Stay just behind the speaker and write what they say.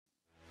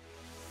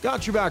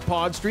Got Your Back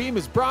Podstream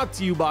is brought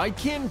to you by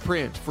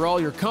Kinprint. For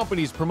all your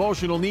company's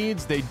promotional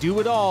needs, they do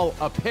it all.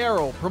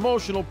 Apparel,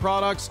 promotional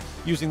products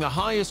using the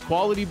highest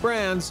quality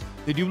brands.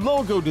 They do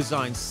logo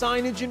design,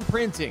 signage, and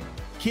printing.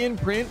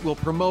 Kinprint will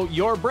promote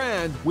your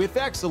brand with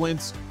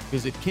excellence.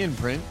 Visit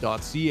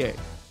kinprint.ca.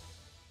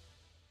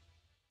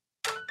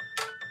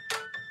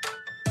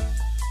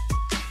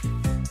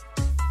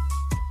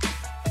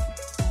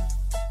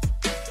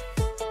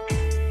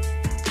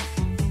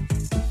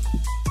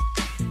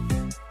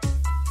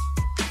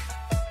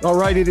 All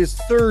right, it is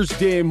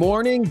Thursday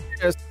morning.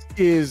 This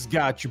is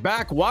Got Your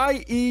Back.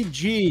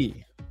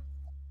 YEG.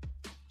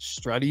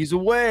 Struddy's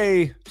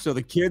away, so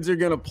the kids are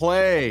going to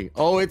play.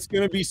 Oh, it's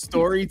going to be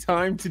story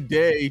time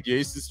today.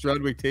 Jason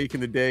Strudwick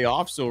taking the day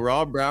off, so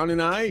Rob Brown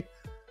and I,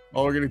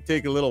 we're going to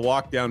take a little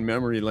walk down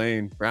memory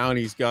lane.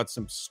 Brownie's got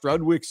some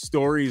Strudwick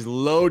stories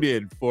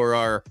loaded for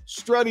our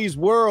Struddy's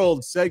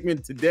World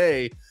segment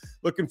today.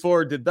 Looking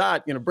forward to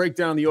that. Going to break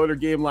down the Oilers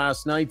game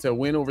last night to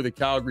win over the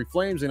Calgary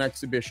Flames in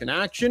exhibition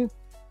action.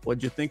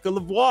 What'd you think of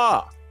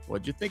Lavoie?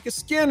 What'd you think of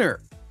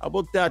Skinner? How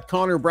about that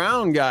Connor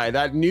Brown guy,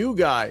 that new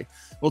guy?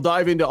 We'll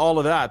dive into all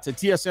of that. The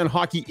TSN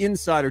Hockey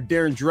Insider,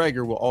 Darren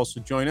Dreger, will also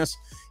join us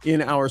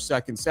in our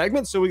second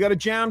segment. So we got a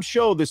jam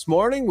show this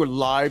morning. We're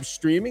live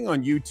streaming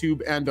on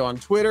YouTube and on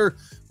Twitter.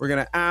 We're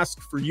going to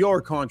ask for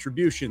your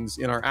contributions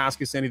in our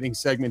Ask Us Anything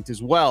segment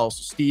as well.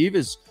 So Steve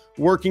is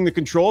working the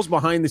controls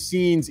behind the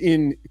scenes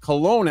in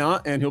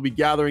Kelowna, and he'll be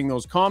gathering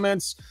those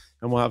comments,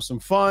 and we'll have some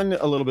fun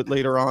a little bit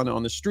later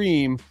on the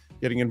stream,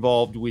 getting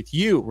involved with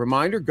you.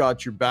 Reminder,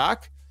 Got Your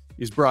Back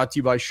is brought to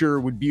you by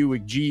Sherwood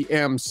Buick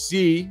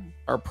GMC,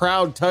 our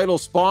proud title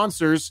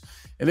sponsors,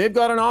 and they've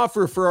got an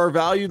offer for our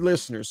valued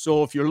listeners.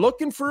 So if you're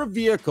looking for a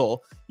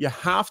vehicle, you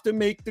have to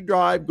make the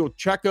drive. Go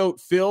check out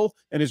Phil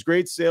and his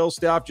great sales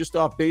staff just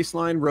off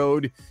Baseline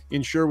Road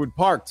in Sherwood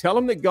Park. Tell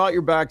them that Got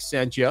Your Back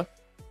sent you.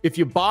 If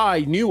you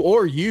buy new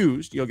or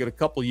used, you'll get a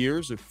couple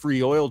years of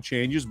free oil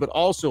changes, but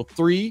also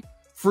 3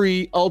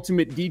 free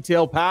ultimate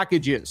detail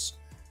packages.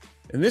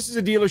 And this is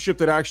a dealership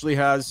that actually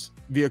has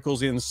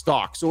vehicles in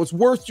stock. So it's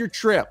worth your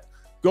trip.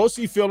 Go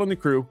see Phil and the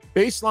crew.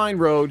 Baseline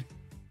Road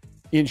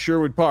in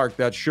Sherwood Park.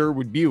 That's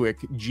Sherwood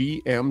Buick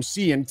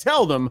GMC. And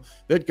tell them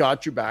that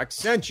Got Your Back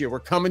sent you. We're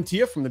coming to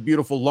you from the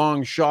beautiful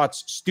Long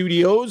Shots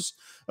Studios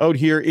out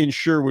here in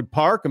Sherwood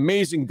Park.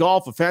 Amazing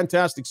golf, a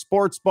fantastic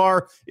sports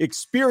bar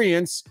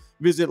experience.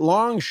 Visit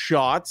Long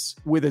Shots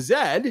with a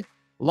Z,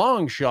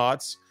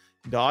 longshots.ca.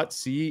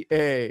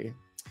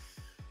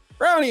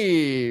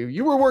 Brownie,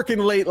 you were working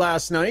late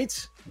last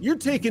night. You're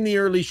taking the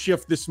early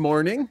shift this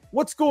morning.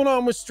 What's going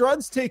on with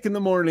Struds taking the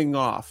morning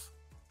off?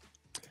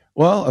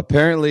 Well,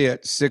 apparently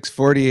at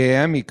 6:40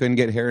 a.m. he couldn't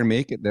get hair and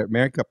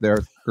makeup there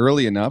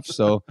early enough,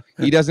 so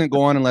he doesn't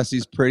go on unless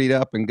he's prettied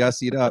up and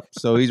gussied up.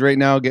 So he's right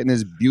now getting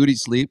his beauty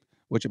sleep,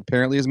 which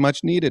apparently is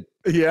much needed.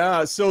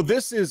 Yeah, so I'm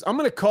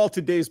going to call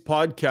today's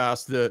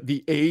podcast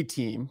the A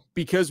team,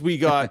 because we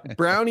got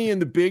Brownie in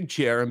the big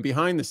chair, and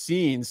behind the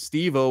scenes,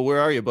 Steve-O, where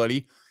are you,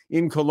 buddy?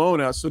 In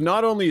Kelowna. So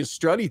not only is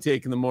Struddy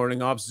taking the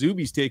morning off,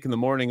 Zuby's taking the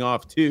morning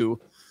off too.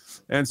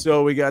 And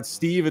so we got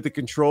Steve at the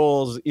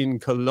controls in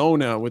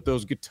Kelowna with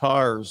those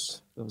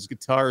guitars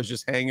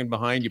just hanging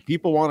behind you.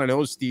 People want to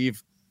know,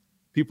 Steve,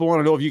 if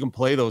you can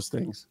play those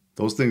things.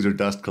 Those things are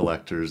dust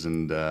collectors,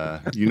 and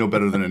you know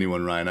better than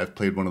anyone, Ryan. I've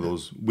played one of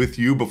those with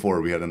you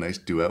before. We had a nice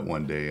duet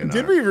one day.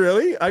 Did we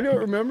really? I don't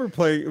remember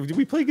playing. Did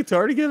we play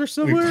guitar together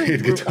somewhere? We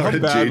played guitar at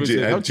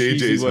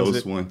JJ's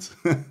house once.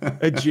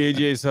 At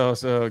JJ's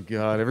house. Oh,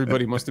 God.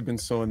 Everybody must have been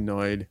so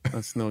annoyed.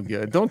 That's no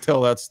good. Don't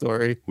tell that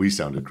story. We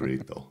sounded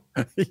great, though.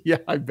 Yeah,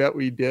 I bet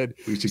we did.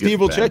 Steve,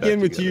 we'll check in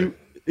with you.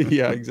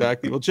 Yeah,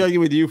 exactly. We'll check in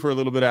with you for a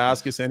little bit of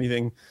Ask Us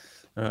Anything.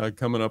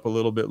 Coming up a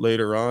little bit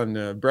later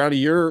on.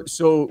 Brownie,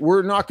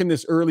 we're knocking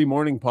this early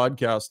morning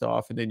podcast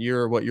off, and then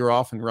you're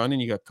off and running.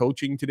 You got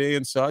coaching today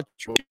and such.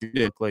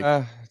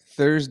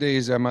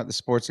 Thursdays, I'm at the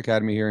Sports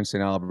Academy here in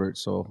St. Albert,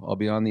 so I'll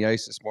be on the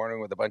ice this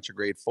morning with a bunch of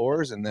grade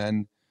 4s, and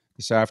then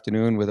this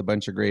afternoon with a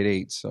bunch of grade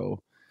 8s. So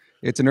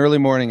it's an early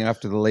morning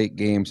after the late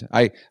games.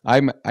 I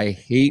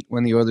hate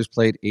when the Oilers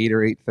played 8 or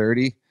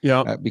 8:30.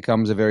 Yeah, that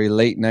becomes a very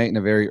late night and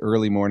a very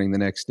early morning the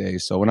next day.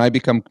 So when I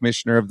become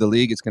commissioner of the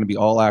league, it's going to be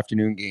all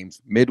afternoon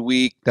games.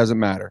 Midweek doesn't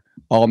matter.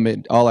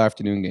 All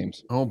afternoon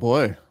games. Oh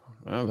boy,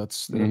 wow,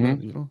 that's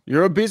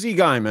you're a busy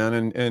guy, man,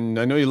 and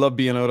I know you love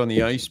being out on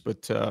the ice,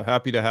 but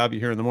happy to have you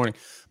here in the morning.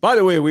 By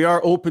the way, we are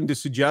open to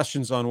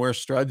suggestions on where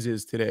Struds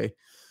is today.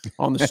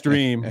 On the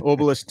stream,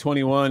 Obelisk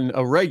 21,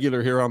 a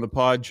regular here on the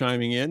pod,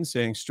 chiming in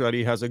saying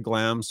Struddy has a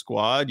glam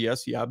squad.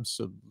 Yes, he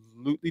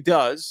absolutely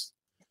does.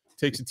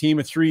 Takes a team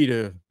of 3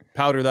 to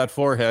powder that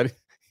forehead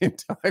in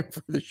time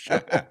for the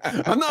show.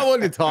 I'm not one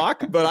to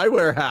talk, but I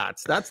wear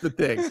hats. That's the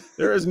thing.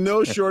 There is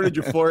no shortage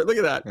of forehead. Look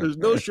at that. There's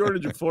no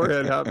shortage of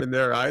forehead happening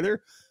there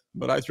either.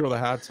 But I throw the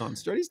hats on.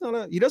 Struddy's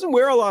he doesn't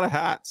wear a lot of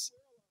hats,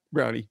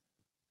 Brownie.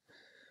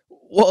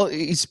 Well,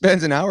 he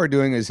spends an hour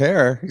doing his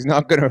hair. He's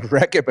not going to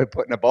wreck it by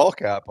putting a ball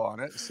cap on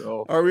it.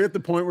 So, are we at the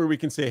point where we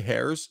can say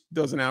hairs?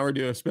 Spends an hour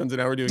doing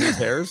his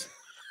hairs?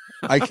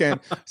 I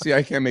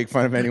can't make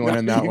fun of anyone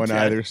on that one can't.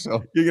 either.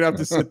 So you're gonna have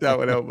to sit that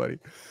one out, buddy.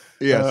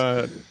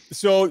 Yes.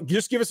 So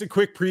just give us a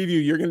quick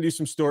preview. You're going to do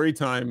some story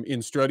time in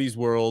Struddy's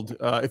world.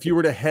 If you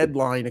were to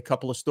headline a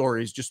couple of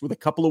stories, just with a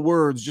couple of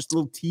words, just a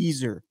little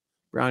teaser,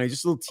 Brownie,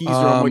 just a little teaser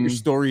on what your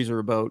stories are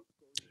about.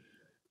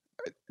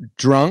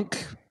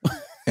 Drunk.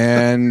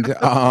 And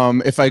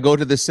if I go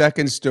to the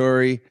second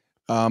story,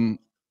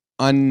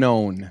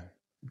 unknown.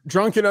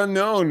 Drunk and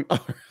unknown.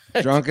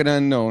 Drunk and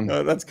unknown.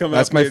 That's coming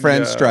That's up. my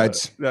friend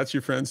Struds. That's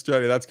your friend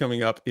Struddy. That's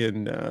coming up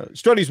in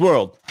Struddy's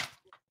world.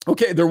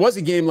 Okay, there was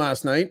a game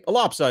last night, a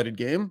lopsided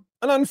game,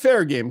 an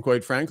unfair game,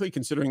 quite frankly,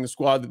 considering the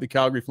squad that the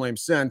Calgary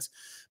Flames sent.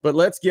 But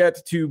let's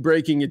get to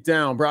breaking it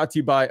down. Brought to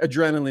you by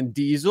Adrenaline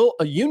Diesel,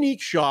 a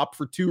unique shop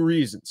for two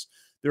reasons.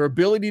 Their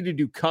ability to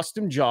do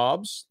custom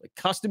jobs, like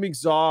custom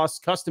exhausts,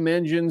 custom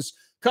engines,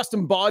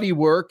 custom body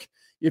work.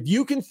 If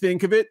you can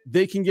think of it,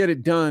 they can get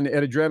it done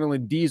at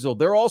Adrenaline Diesel.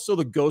 They're also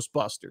the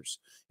Ghostbusters.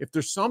 If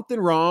there's something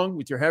wrong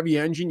with your heavy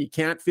engine, you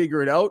can't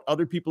figure it out,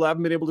 other people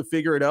haven't been able to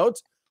figure it out,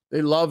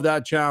 they love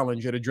that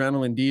challenge at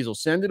Adrenaline Diesel.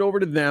 Send it over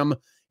to them,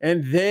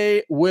 and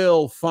they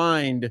will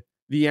find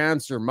the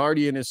answer.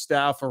 Marty and his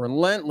staff are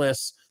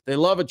relentless. They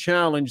love a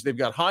challenge. They've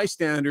got high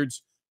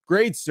standards,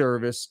 great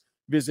service.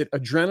 Visit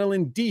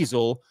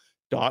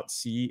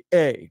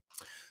adrenalinediesel.ca.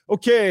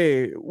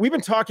 Okay, we've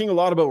been talking a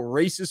lot about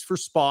races for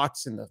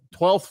spots and the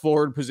 12th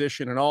forward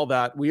position and all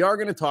that. We are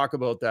going to talk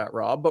about that,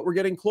 Rob, but we're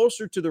getting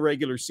closer to the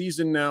regular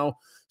season now.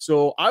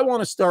 So I want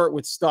to start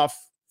with stuff,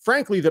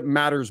 frankly, that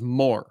matters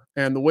more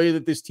and the way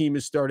that this team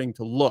is starting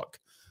to look.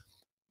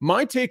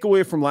 My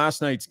takeaway from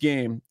last night's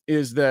game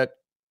is that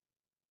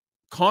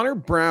Connor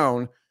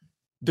Brown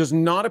does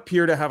not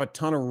appear to have a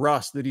ton of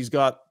rust that he's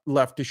got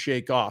left to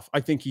shake off.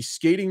 I think he's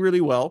skating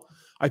really well.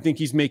 I think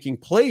he's making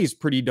plays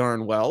pretty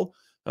darn well.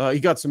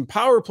 He got some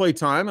power play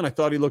time, and I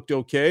thought he looked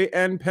okay.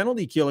 And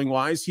penalty killing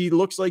wise, he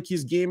looks like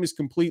his game is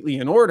completely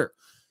in order.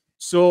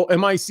 So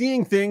am I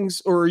seeing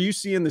things, or are you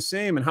seeing the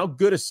same? And how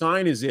good a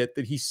sign is it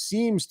that he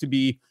seems to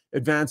be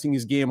advancing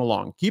his game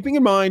along? Keeping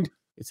in mind,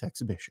 it's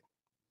exhibition.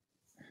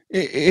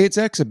 It's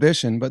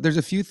exhibition, but there's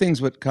a few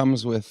things what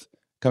comes with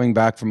coming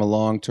back from a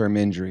long-term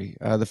injury.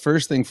 The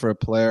first thing for a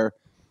player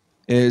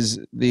is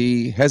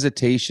the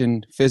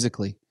hesitation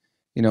physically.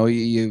 You know,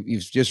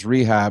 you've just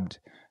rehabbed,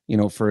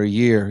 for a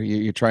year.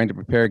 You're trying to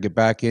prepare, get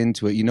back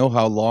into it. You know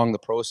how long the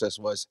process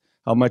was,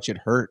 how much it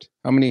hurt,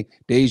 how many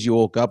days you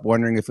woke up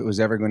wondering if it was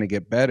ever going to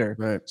get better.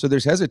 Right. So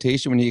there's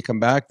hesitation when you come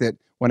back that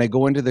when I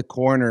go into the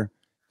corner,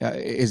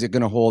 is it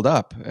going to hold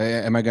up?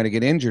 Am I going to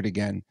get injured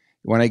again?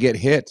 When I get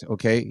hit,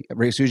 okay,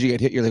 right as soon as you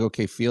get hit, you're like,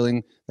 okay,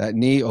 feeling that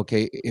knee,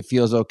 okay, it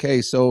feels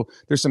okay. So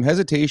there's some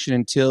hesitation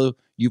until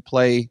you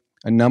play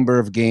a number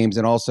of games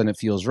and all of a sudden it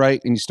feels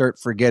right and you start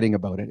forgetting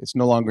about it. It's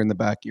no longer in the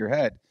back of your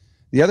head.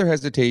 The other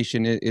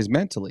hesitation is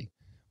mentally,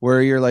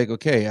 where you're like,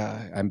 okay,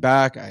 I'm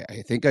back.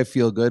 I think I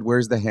feel good.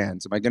 Where's the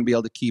hands? Am I going to be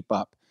able to keep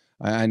up?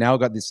 I now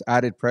got this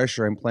added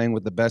pressure. I'm playing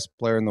with the best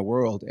player in the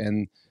world.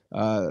 And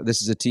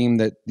this is a team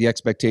that the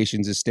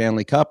expectations is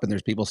Stanley Cup. And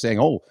there's people saying,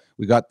 oh,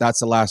 that's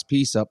the last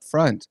piece up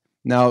front.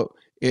 Now,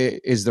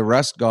 is the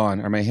rust gone?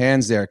 Are my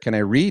hands there? Can I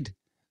read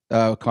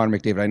Connor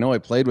McDavid? I know I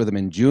played with him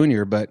in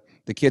junior, but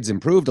the kid's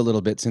improved a little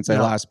bit since I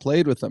last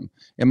played with him.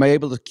 Am I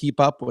able to keep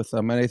up with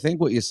them? And I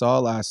think what you saw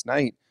last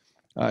night,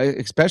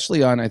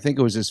 especially on, I think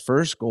it was his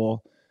first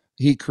goal,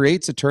 he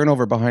creates a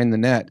turnover behind the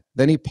net.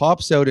 Then he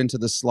pops out into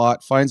the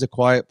slot, finds a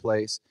quiet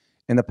place,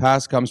 and the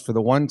pass comes for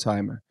the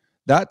one-timer.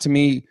 That, to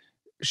me,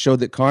 showed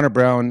that Connor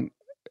Brown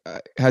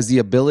has the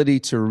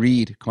ability to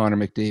read Connor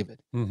McDavid.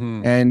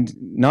 Mm-hmm. And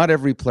not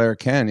every player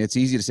can. It's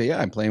easy to say,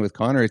 yeah, I'm playing with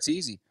Connor. It's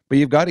easy. But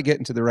you've got to get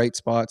into the right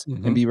spots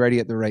and be ready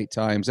at the right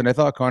times. And I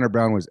thought Connor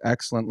Brown was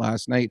excellent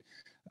last night.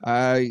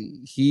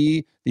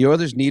 The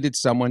Oilers needed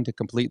someone to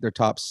complete their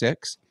top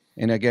six.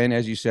 And again,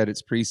 as you said,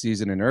 it's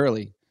preseason and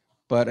early.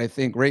 But I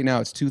think right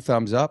now it's 2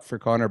 thumbs up for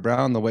Connor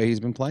Brown the way he's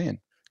been playing.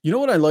 You know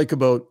what I like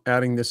about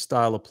adding this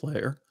style of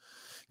player?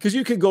 Because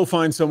you could go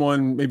find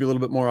someone maybe a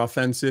little bit more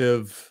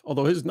offensive,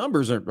 although his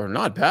numbers are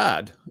not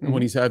bad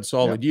when he's had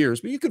solid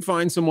years. But you could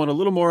find someone a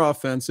little more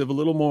offensive, a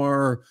little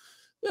more,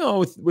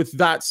 with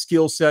that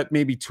skill set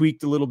maybe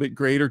tweaked a little bit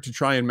greater to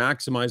try and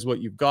maximize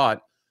what you've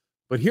got.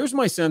 But here's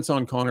my sense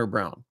on Connor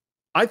Brown.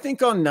 I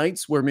think on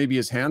nights where maybe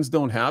his hands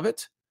don't have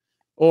it,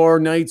 or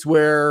nights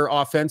where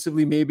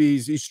offensively maybe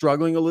he's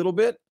struggling a little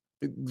bit,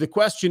 the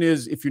question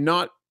is, if you're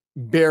not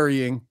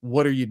burying,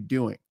 what are you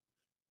doing?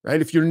 Right?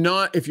 If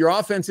your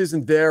offense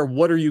isn't there,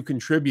 what are you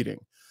contributing?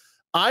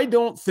 I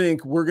don't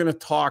think we're going to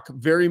talk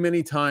very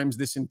many times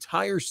this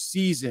entire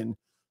season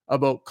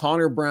about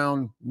Connor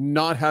Brown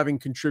not having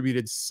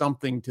contributed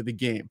something to the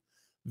game.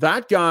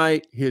 That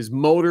guy, his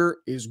motor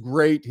is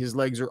great. His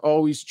legs are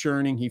always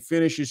churning. He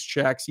finishes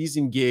checks. He's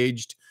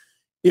engaged.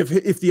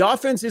 If the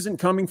offense isn't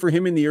coming for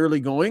him in the early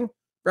going,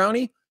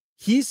 Brownie,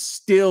 he's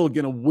still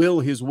going to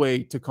will his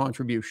way to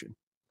contribution.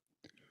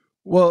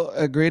 Well,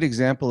 a great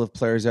example of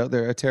players out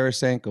there,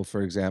 Tarasenko,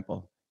 for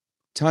example.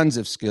 Tons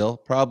of skill,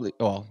 probably,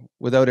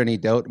 without any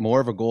doubt,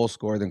 more of a goal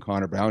scorer than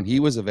Connor Brown. He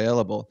was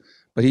available,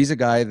 but he's a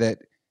guy that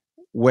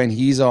when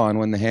he's on,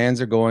 when the hands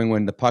are going,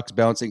 when the puck's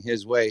bouncing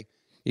his way,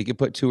 he could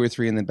put 2 or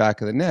 3 in the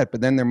back of the net.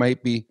 But then there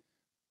might be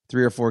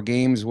 3 or 4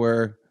 games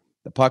where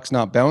the puck's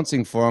not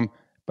bouncing for him,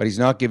 but he's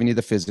not giving you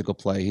the physical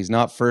play. He's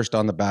not first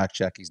on the back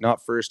check. He's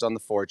not first on the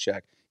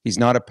forecheck. He's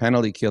not a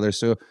penalty killer.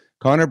 So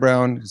Connor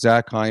Brown,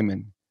 Zach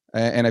Hyman,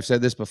 and I've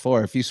said this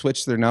before, if you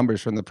switch their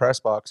numbers from the press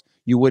box,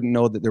 you wouldn't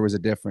know that there was a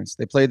difference.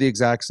 They play the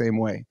exact same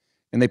way,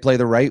 and they play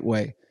the right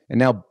way. And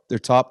now their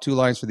top 2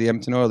 lines for the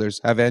Edmonton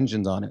Oilers have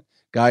engines on it.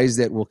 Guys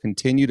that will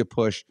continue to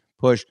push.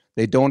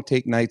 They don't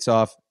take nights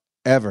off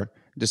ever,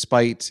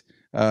 despite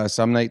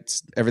some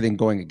nights everything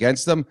going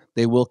against them.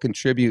 They will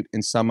contribute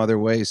in some other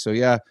ways. So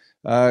yeah,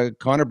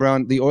 Connor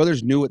Brown, the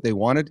Oilers knew what they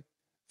wanted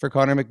for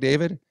Connor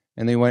McDavid,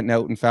 and they went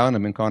out and found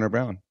him in Connor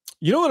Brown.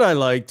 You know what I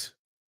liked?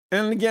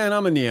 And again,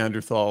 I'm a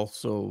Neanderthal,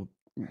 so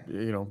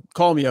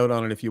call me out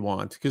on it if you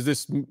want, because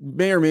this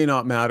may or may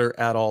not matter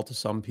at all to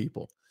some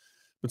people.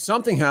 But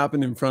something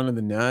happened in front of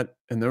the net,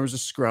 and there was a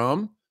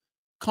scrum.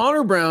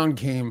 Connor Brown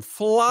came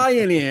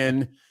flying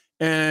in,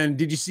 and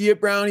did you see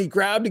it, Brown? He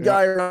grabbed a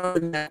guy around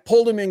the neck,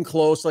 pulled him in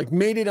close, like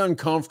made it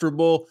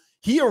uncomfortable.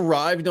 He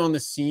arrived on the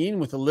scene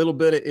with a little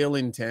bit of ill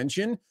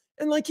intention,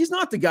 and like he's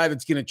not the guy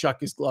that's going to chuck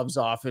his gloves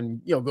off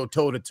and go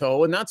toe to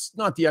toe, and that's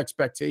not the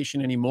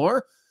expectation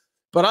anymore.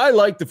 But I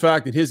like the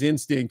fact that his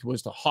instinct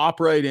was to hop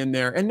right in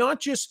there and not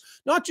just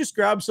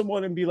grab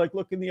someone and be like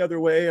looking the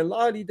other way and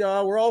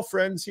la-di-da, we're all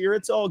friends here,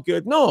 it's all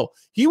good. No,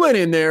 he went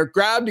in there,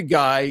 grabbed a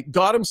guy,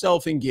 got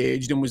himself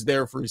engaged, and was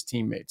there for his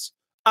teammates.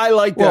 I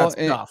like that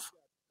stuff.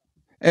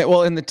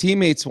 And the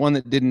teammates one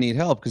that didn't need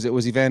help because it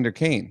was Evander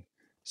Kane.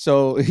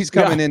 So he's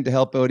coming in to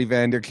help out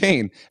Evander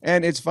Kane.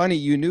 And it's funny,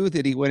 you knew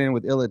that he went in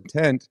with ill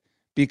intent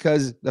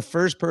because the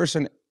first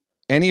person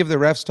any of the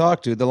refs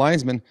talked to, the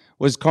linesman,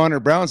 was Connor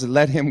Brown, said,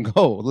 let him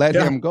go.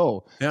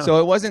 Yeah. So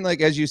it wasn't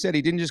like, as you said,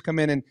 he didn't just come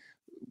in and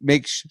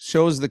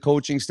shows the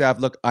coaching staff,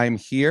 look, I'm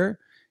here.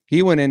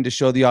 He went in to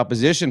show the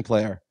opposition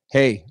player,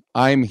 hey,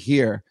 I'm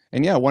here.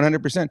 And yeah,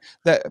 100%.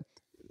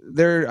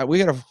 We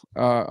got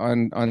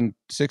on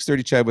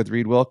 6:30 Chat with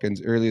Reed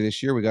Wilkins earlier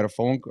this year, we got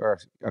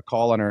a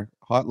call on our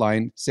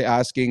hotline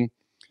asking,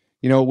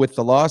 with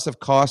the loss of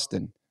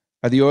Kostin,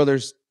 are the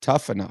Oilers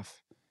tough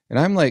enough? And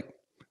I'm like,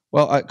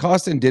 well,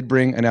 Kostin did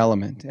bring an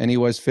element, and he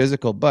was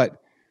physical,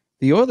 but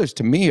the Oilers,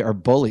 to me, are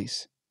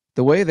bullies.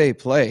 The way they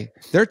play,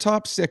 their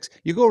top 6,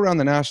 you go around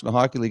the National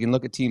Hockey League and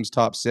look at teams'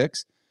 top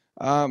 6,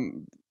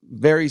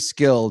 very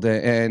skilled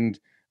and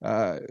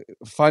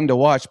fun to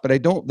watch, but they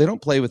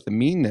don't play with the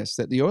meanness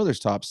that the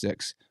Oilers' top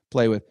 6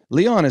 play with.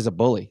 Leon is a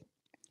bully.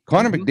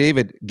 Connor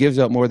McDavid gives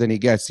out more than he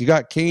gets. You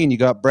got Kane, you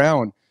got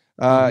Brown,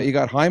 you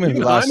got Hyman,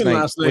 who last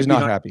night was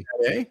not happy.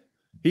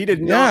 He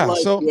did not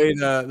the way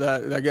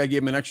that guy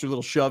gave him an extra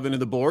little shove into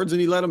the boards, and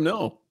he let him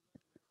know.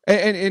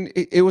 And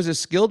it was a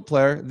skilled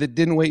player that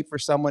didn't wait for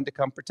someone to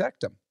come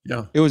protect him.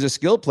 Yeah. It was a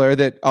skilled player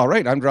that, all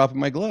right, I'm dropping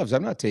my gloves.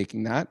 I'm not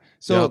taking that.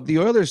 So the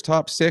Oilers'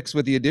 top 6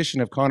 with the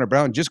addition of Connor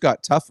Brown just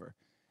got tougher.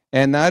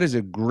 And that is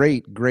a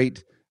great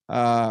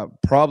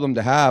problem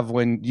to have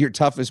when your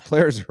toughest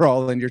players are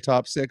all in your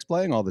top 6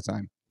 playing all the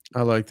time.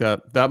 I like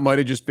that. That might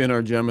have just been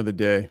our gem of the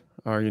day.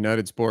 Our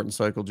United Sport and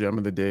Cycle gem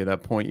of the day,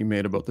 that point you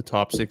made about the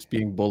top 6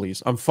 being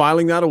bullies. I'm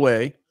filing that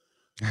away,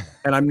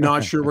 and I'm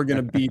not sure we're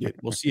going to beat it.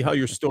 We'll see how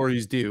your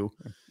stories do,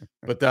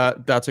 but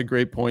that's a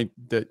great point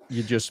that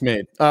you just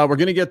made. We're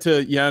going to get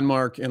to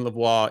Janmark and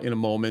Lavoie in a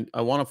moment.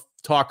 I want to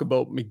talk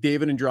about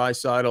McDavid and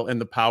Draisaitl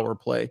and the power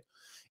play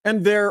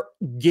and their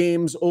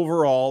games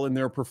overall and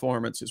their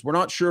performances. We're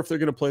not sure if they're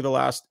going to play the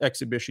last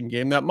exhibition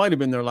game. That might have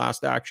been their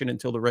last action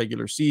until the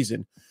regular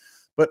season.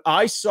 But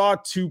I saw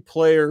 2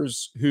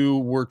 players who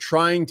were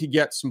trying to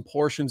get some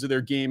portions of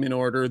their game in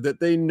order that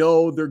they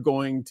know they're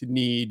going to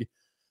need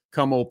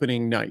come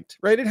opening night,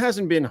 right? It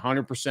hasn't been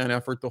 100%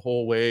 effort the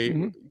whole way.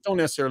 Don't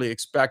necessarily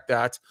expect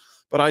that.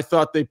 But I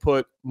thought they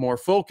put more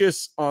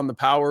focus on the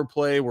power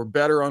play. We're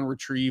better on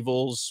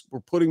retrievals. We're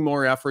putting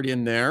more effort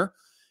in there.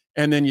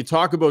 And then you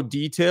talk about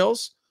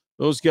details.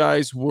 Those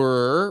guys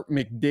were,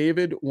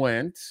 McDavid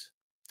went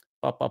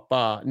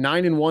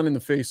 9-1 in the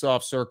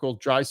face-off circle.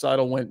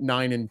 Draisaitl went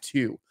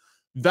 9-2.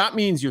 That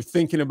means you're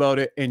thinking about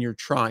it and you're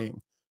trying.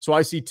 So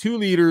I see 2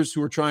 leaders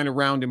who are trying to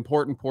round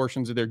important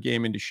portions of their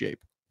game into shape.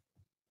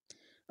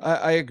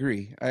 I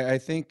agree. I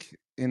think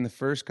in the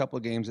first couple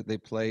of games that they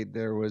played,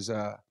 there was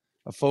a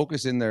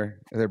focus in their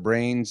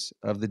brains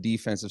of the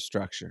defensive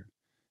structure.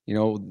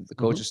 The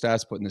coach's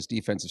staff's putting this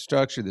defensive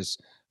structure, this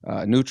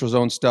neutral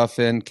zone stuff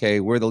in.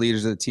 Okay, we're the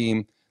leaders of the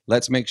team.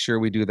 Let's make sure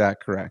we do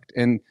that correct.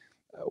 And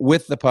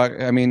with the puck,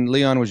 I mean,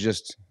 Leon was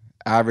just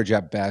average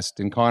at best,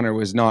 and Connor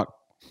was not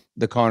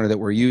the Connor that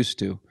we're used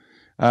to,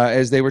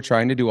 as they were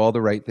trying to do all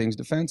the right things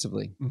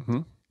defensively.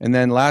 And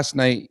then last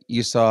night,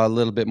 you saw a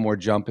little bit more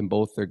jump in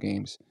both their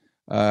games.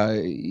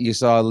 You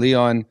saw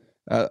Leon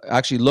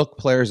actually look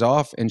players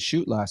off and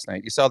shoot last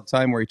night. You saw the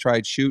time where he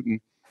tried shooting,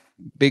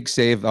 big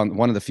save on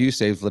one of the few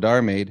saves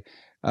Vladar made.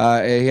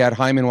 He had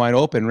Hyman wide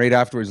open. Right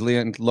afterwards,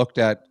 Leon looked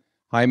at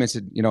Hyman and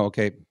said,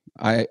 okay,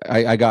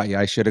 I got you.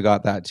 I should have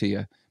got that to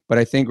you. But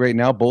I think right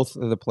now, both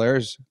of the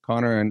players,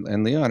 Connor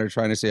and Leon, are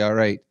trying to say, all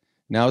right,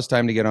 now it's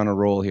time to get on a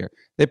roll here.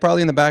 They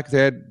probably in the back of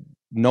their head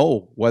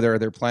know whether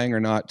they're playing or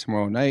not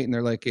tomorrow night. And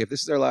they're like, hey, if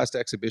this is our last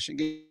exhibition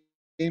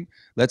game,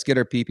 let's get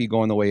our PP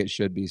going the way it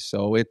should be.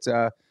 So it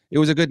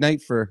was a good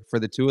night for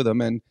the two of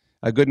them and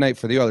a good night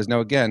for the Oilers. Now,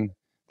 again,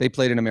 they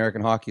played an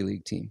American Hockey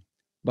League team.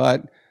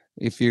 But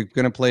if you're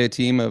going to play a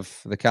team of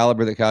the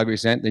caliber that Calgary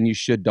sent, then you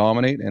should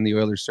dominate. And the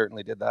Oilers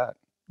certainly did that.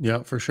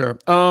 Yeah, for sure.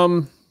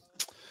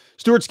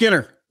 Stuart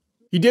Skinner,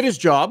 he did his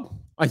job,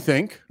 I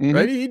think,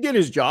 right? He did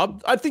his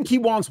job. I think he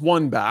wants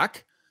one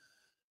back.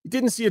 He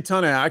didn't see a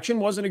ton of action,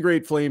 wasn't a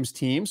great Flames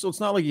team, so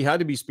it's not like he had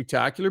to be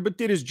spectacular, but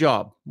did his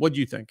job. What do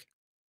you think?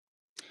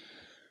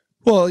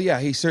 Well, yeah,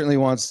 he certainly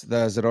wants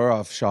the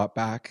Zadorov shot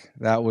back.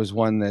 That was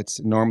one that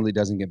normally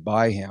doesn't get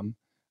by him.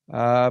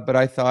 But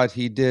I thought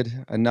he did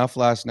enough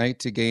last night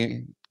to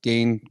gain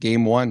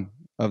game one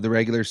of the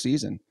regular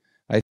season.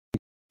 I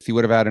think if he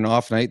would have had an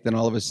off night, then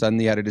all of a sudden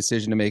he had a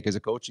decision to make as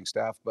a coaching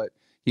staff. But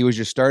he was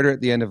your starter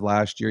at the end of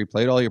last year. He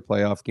played all your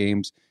playoff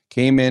games,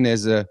 came in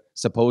as a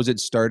supposed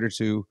starter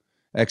to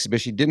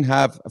exhibition. He didn't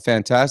have a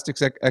fantastic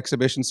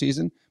exhibition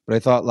season, but I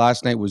thought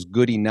last night was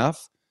good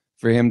enough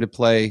for him to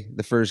play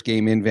the first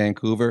game in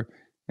Vancouver.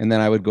 And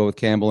then I would go with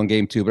Campbell in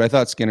game two, but I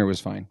thought Skinner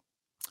was fine.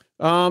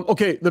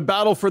 Okay, the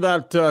battle for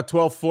that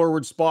 12th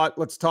forward spot,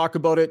 let's talk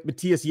about it.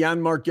 Matthias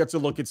Janmark gets a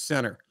look at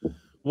center.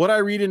 What I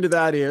read into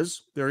that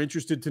is they're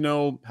interested to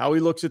know how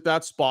he looks at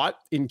that spot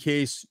in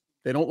case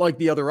they don't like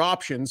the other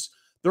options.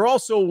 They're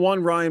also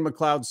one Ryan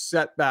McLeod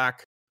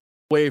setback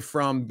away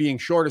from being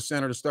short of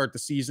center to start the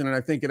season, and I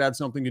think it had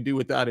something to do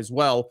with that as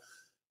well.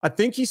 I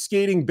think he's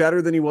skating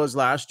better than he was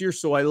last year,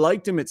 so I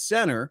liked him at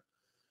center.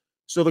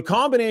 So the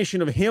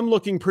combination of him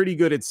looking pretty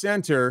good at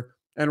center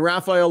and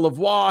Raphael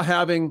Lavoie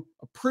having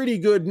a pretty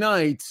good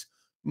night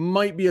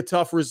might be a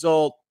tough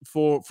result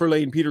for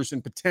Lane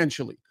Peterson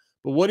potentially.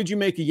 But what did you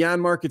make of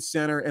Janmark at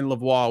center and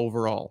Lavoie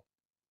overall?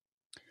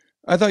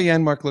 I thought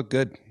Janmark looked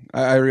good.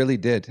 I really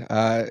did.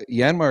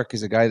 Janmark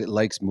is a guy that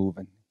likes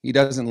moving. He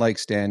doesn't like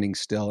standing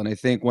still. And I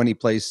think when he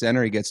plays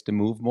center, he gets to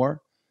move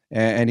more.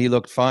 And he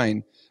looked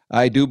fine.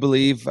 I do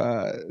believe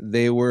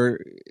they were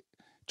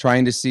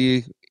trying to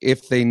see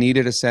if they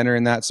needed a center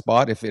in that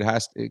spot. If it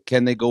has,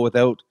 can they go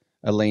without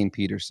a Lane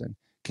Peterson?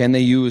 Can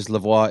they use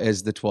Lavoie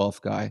as the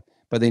 12th guy?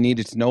 But they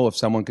needed to know if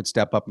someone could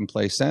step up and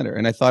play center.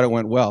 And I thought it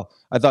went well.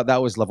 I thought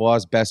that was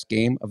Lavoie's best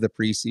game of the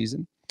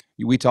preseason.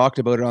 We talked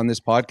about it on this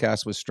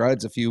podcast with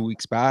Struds a few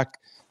weeks back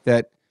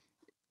that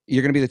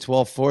you're going to be the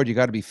 12th forward. You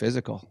got to be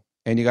physical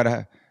and you got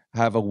to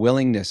have a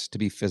willingness to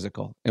be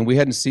physical. And we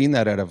hadn't seen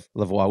that out of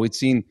Lavoie. We'd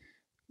seen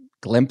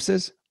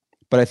glimpses,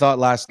 but I thought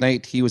last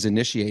night he was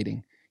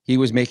initiating. He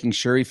was making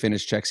sure he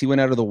finished checks. He went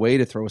out of the way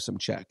to throw some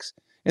checks.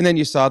 And then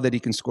you saw that he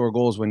can score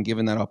goals when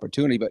given that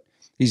opportunity, but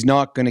he's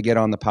not going to get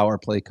on the power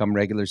play come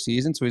regular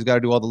season. So he's got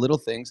to do all the little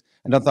things.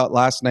 And I thought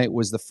last night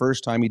was the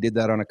first time he did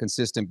that on a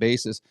consistent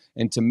basis.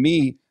 And to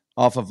me,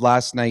 off of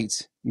last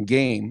night's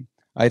game,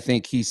 I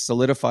think he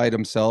solidified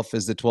himself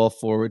as the 12th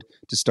forward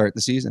to start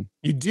the season.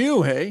 You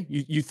do, hey?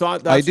 You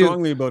thought that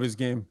strongly about his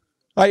game.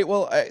 I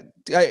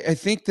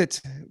think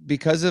that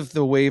because of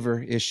the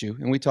waiver issue,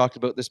 and we talked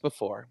about this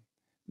before,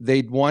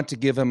 they'd want to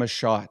give him a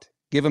shot,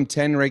 give him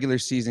 10 regular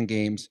season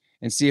games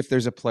and see if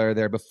there's a player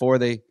there before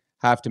they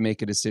have to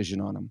make a decision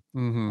on him.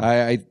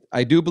 Mm-hmm.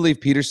 I do believe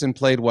Peterson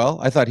played well.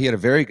 I thought he had a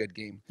very good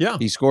game. Yeah.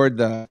 He scored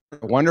the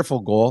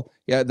wonderful goal.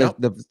 Yeah,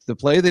 the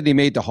play that he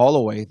made to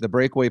Holloway, the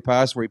breakaway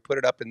pass where he put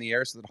it up in the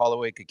air so that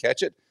Holloway could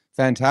catch it,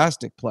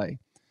 fantastic play.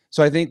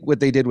 So I think what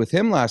they did with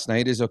him last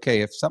night is, okay,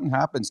 if something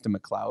happens to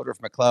McLeod or if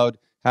McLeod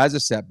has a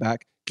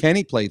setback, can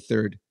he play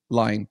third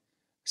line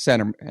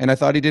center? And I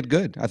thought he did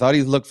good. I thought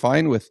he looked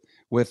fine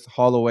with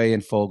Holloway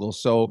and Foegele.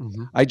 So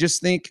I just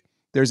think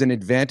there's an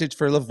advantage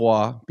for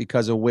Lavoie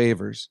because of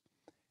waivers,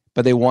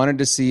 but they wanted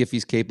to see if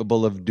he's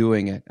capable of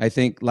doing it. I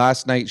think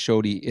last night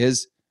showed he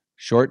is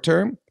short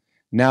term.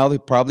 Now they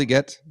probably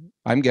get,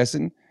 I'm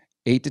guessing,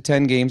 8 to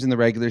 10 games in the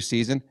regular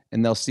season,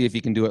 and they'll see if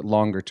he can do it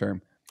longer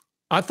term.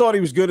 I thought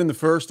he was good in the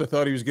first. I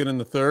thought he was good in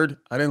the third.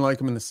 I didn't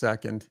like him in the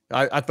second.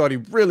 I thought he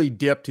really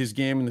dipped his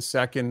game in the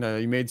second.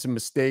 He made some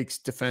mistakes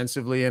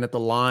defensively and at the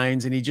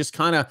lines, and he just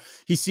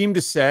he seemed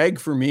to sag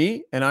for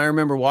me. And I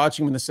remember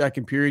watching him in the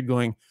second period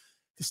going,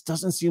 this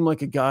doesn't seem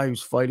like a guy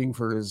who's fighting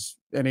for his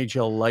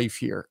NHL life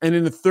here. And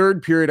in the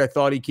third period, I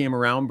thought he came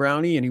around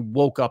Brownie and he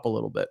woke up a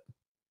little bit.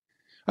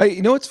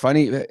 You know what's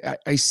funny?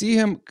 I see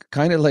him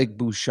kind of like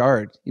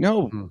Bouchard. You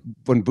know,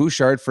 when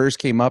Bouchard first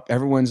came up,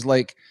 everyone's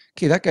like,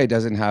 okay, that guy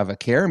doesn't have a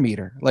care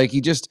meter. Like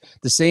he just,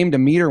 the same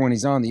demeanor when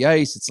he's on the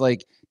ice. It's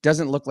like,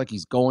 doesn't look like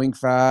he's going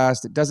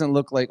fast. It doesn't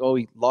look like, oh,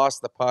 he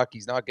lost the puck.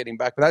 He's not getting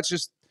back. But that's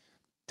just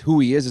who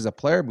he is as a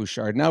player,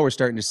 Bouchard. Now we're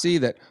starting to see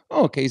that,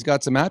 oh, okay, he's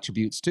got some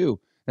attributes too.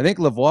 I think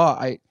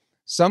Lavoie,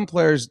 some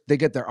players, they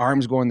get their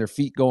arms going, their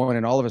feet going,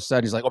 and all of a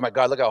sudden he's like, oh my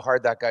God, look how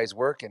hard that guy's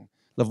working.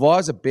 Lavoie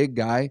is a big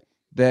guy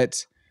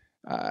that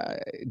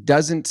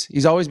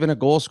he's always been a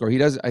goal scorer.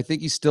 I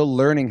think he's still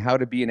learning how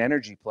to be an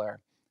energy player.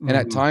 And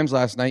at times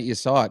last night you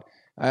saw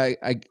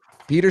it.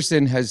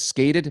 Peterson has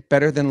skated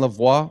better than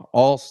Lavoie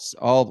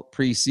all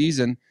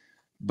preseason,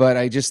 but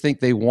I just think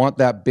they want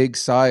that big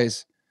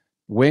size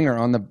winger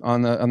on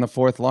the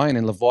fourth line,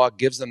 and Lavoie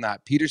gives them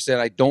that. Peterson,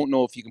 I don't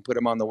know if you can put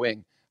him on the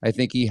wing. I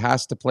think he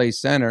has to play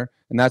center,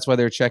 and that's why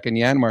they're checking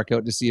Janmark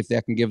out to see if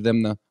they can give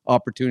them the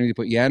opportunity to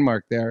put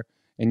Janmark there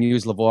and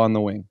use Lavoie on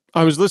the wing.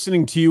 I was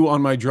listening to you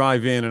on my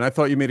drive in, and I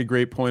thought you made a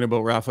great point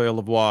about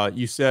Raphael Lavoie.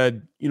 You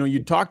said,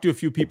 you'd talked to a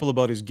few people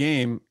about his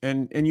game,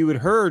 and you had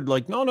heard,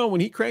 like, no, when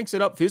he cranks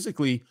it up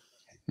physically,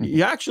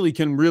 he actually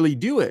can really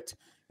do it.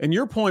 And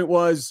your point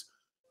was,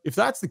 if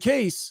that's the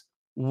case,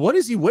 what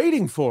is he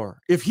waiting for?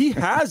 If he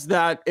has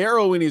that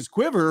arrow in his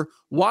quiver,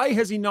 why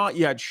has he not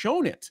yet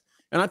shown it?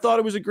 And I thought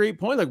it was a great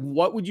point. Like,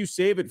 what would you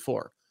save it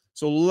for?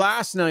 So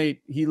last night,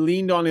 he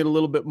leaned on it a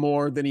little bit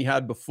more than he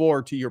had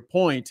before, to your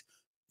point.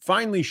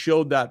 Finally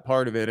showed that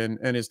part of it,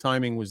 and his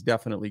timing was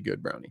definitely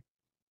good, Brownie.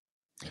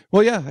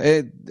 Well, yeah,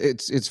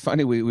 it's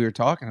funny. We were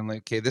talking. I'm like,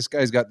 okay, this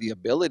guy's got the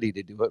ability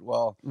to do it.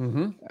 Well,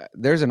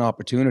 there's an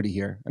opportunity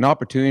here, an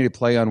opportunity to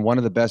play on one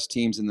of the best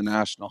teams in the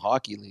National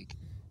Hockey League.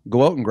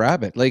 Go out and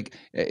grab it. Like,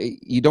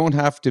 you don't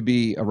have to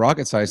be a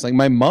rocket scientist. Like,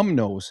 my mom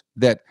knows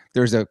that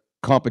there's a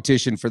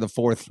competition for the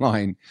fourth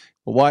line.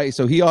 Why?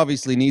 So he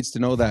obviously needs to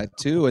know that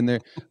too.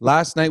 And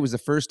last night was the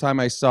first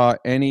time I saw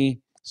any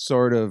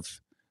sort of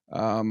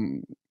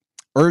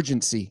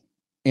urgency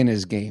in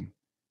his game,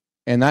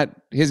 and that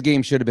his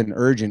game should have been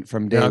urgent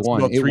from day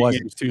one. It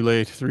wasn't.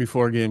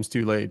 3-4 games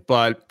too late.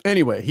 But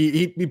anyway,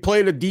 he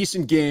played a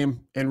decent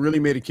game and really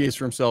made a case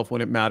for himself when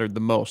it mattered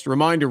the most.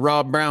 Reminder: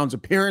 Rob Brown's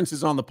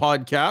appearances on the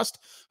podcast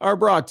are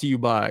brought to you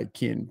by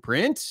Kin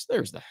Print.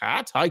 There's the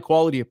hat, high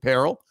quality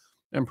apparel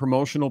and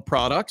promotional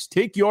products.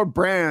 Take your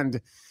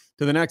brand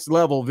to the next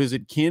level.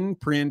 Visit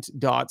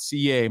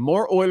kinprint.ca.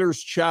 More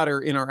Oilers chatter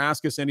in our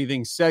Ask Us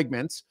Anything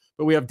segments.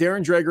 But we have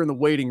Darren Dreger in the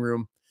waiting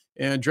room,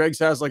 and Dregs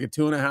has like a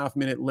 2.5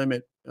 minute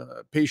limit,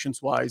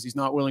 patience-wise. He's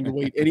not willing to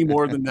wait any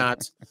more than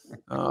that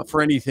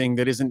for anything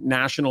that isn't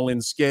national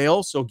in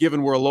scale. So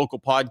given we're a local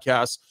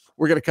podcast,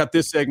 we're going to cut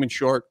this segment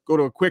short, go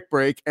to a quick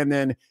break, and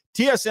then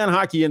TSN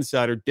Hockey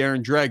Insider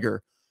Darren Dreger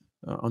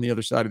on the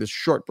other side of this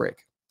short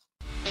break.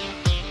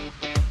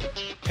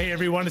 Hey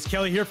everyone, it's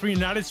Kelly here from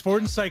United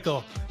Sport &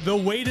 Cycle. The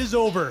wait is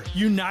over.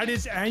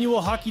 United's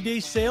annual Hockey Day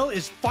sale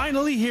is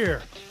finally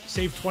here.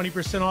 Save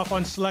 20% off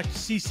on select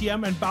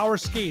CCM and Bauer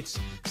skates.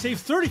 Save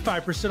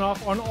 35%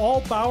 off on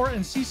all Bauer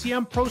and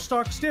CCM Pro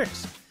Stock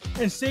sticks.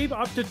 And save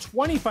up to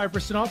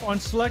 25% off on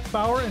select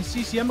Bauer and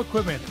CCM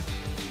equipment.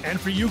 And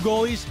for you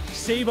goalies,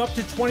 save up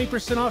to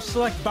 20% off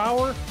select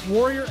Bauer,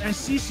 Warrior, and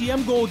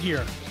CCM goal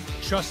gear.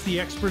 Trust the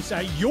experts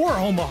at your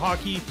home of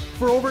hockey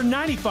for over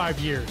 95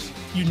 years.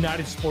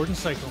 United Sport &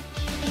 Cycle.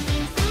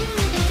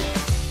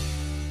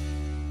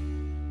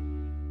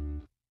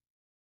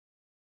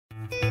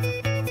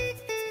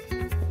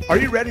 Are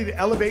you ready to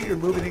elevate your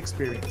moving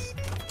experience?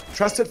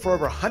 Trusted for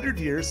over 100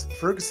 years,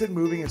 Ferguson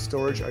Moving and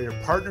Storage are your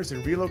partners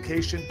in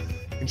relocation,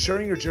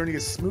 ensuring your journey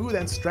is smooth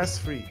and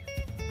stress-free.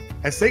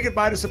 And say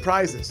goodbye to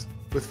surprises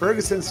with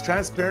Ferguson's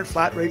transparent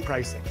flat rate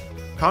pricing.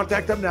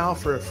 Contact them now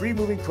for a free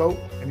moving quote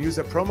and use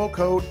a promo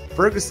code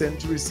Ferguson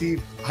to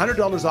receive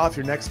 $100 off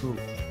your next move.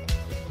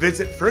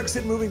 Visit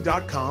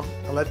FergusonMoving.com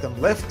and let them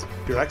lift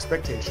your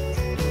expectations.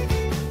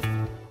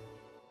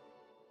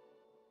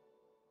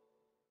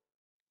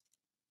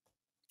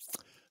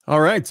 All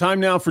right, time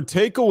now for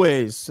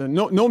takeaways.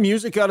 No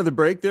music out of the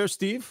break there,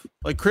 Steve.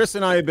 Like Chris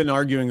and I have been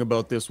arguing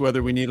about this,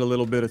 whether we need a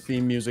little bit of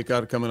theme music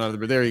coming out of the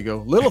break. There you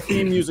go. Little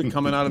theme music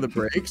coming out of the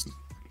breaks.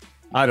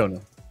 I don't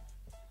know.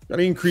 Got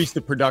to increase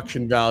the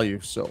production value.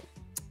 So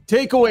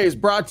takeaways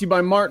brought to you by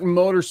Martin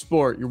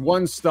Motorsport, your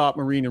one-stop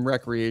marine and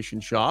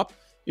recreation shop.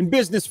 In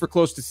business for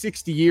close to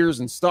 60 years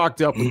and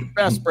stocked up with the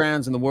best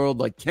brands in the world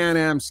like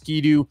Can-Am,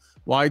 Ski-Doo,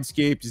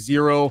 Widescape,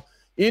 Zero.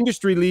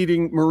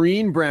 Industry-leading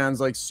marine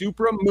brands like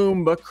Supra,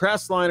 Moomba,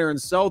 Crestliner,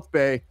 and South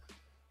Bay.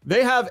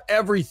 They have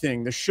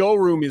everything. The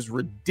showroom is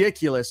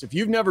ridiculous. If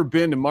you've never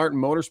been to Martin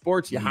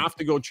Motorsports, you have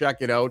to go check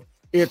it out.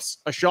 It's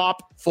a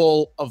shop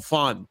full of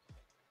fun.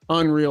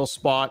 Unreal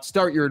spot.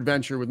 Start your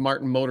adventure with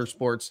Martin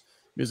Motorsports.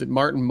 Visit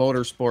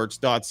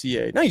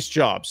martinmotorsports.ca. Nice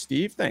job,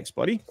 Steve. Thanks,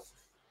 buddy.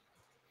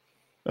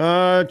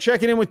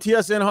 Checking in with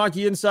TSN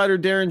Hockey Insider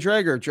Darren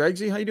Dreger.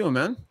 Dregsy, how you doing,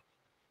 man?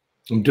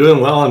 I'm doing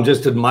well. I'm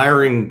just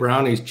admiring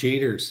Brownie's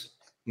cheaters.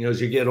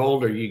 As you get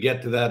older, you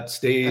get to that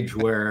stage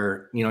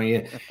where,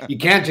 you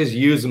can't just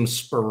use them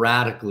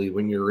sporadically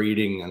when you're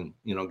reading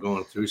and,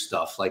 going through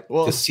stuff. Like,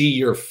 to see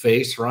your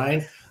face,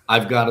 Ryan,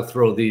 I've got to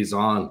throw these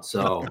on.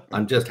 So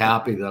I'm just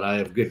happy that I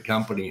have good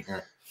company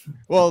here.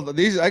 Well,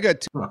 I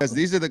got two, because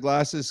these are the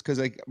glasses,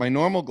 because my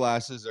normal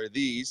glasses are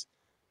these,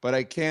 but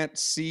I can't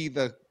see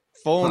the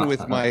phone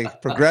with my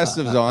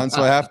progressives on,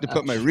 so I have to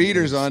put my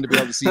readers on to be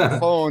able to see the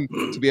phone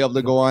to be able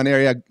to go on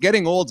air. Yeah,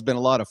 getting old's been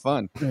a lot of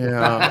fun.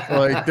 Yeah,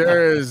 like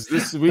there is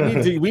this. We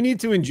need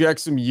to inject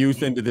some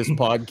youth into this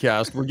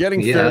podcast. We're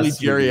getting fairly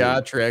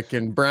geriatric,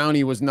 and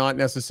Brownie was not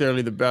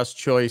necessarily the best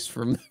choice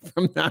from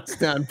that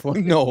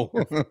standpoint. No,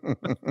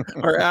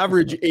 our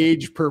average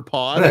age per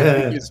pod, I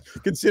think, is,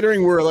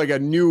 considering we're like a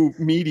new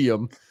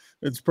medium,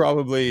 it's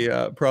probably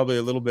a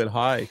little bit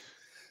high.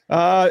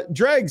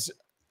 Dregs,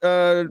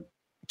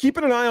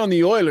 keeping an eye on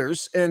the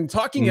Oilers and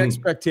talking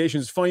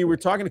expectations. Funny, we were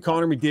talking to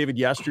Connor McDavid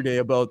yesterday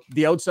about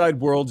the outside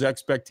world's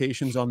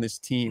expectations on this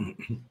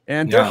team,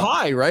 and they're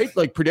high, right?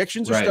 Like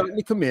predictions are starting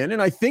to come in,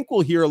 and I think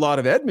we'll hear a lot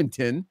of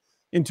Edmonton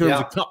in terms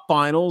of cup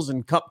finals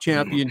and cup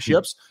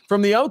championships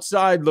from the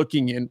outside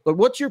looking in. But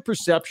what's your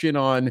perception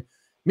on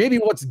maybe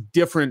what's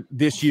different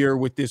this year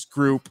with this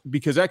group,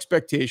 because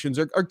expectations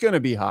are going to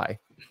be high?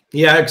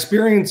 Yeah,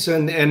 experience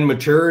and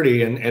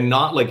maturity, and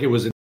not like it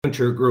was a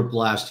mature group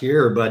last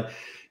year, but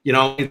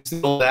it's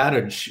the old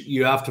adage,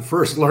 you have to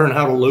first learn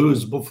how to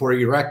lose before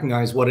you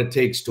recognize what it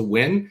takes to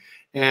win.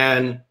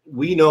 And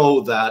we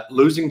know that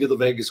losing to the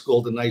Vegas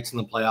Golden Knights in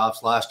the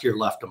playoffs last year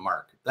left a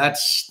mark. That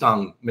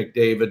stung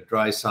McDavid,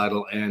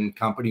 Draisaitl, and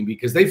company,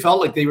 because they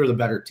felt like they were the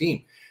better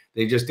team.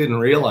 They just didn't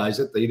realize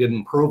it. They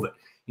didn't prove it.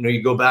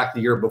 You go back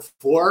the year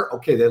before,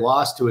 okay, they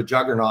lost to a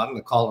juggernaut in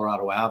the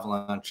Colorado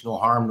Avalanche. No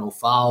harm, no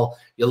foul.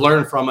 You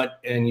learn from it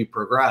and you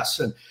progress.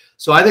 And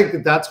so I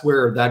think that's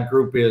where that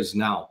group is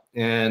now.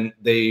 And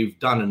they've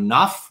done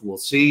enough. We'll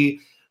see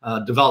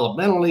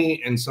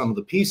developmentally in some of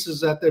the pieces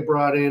that they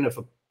brought in. If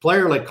a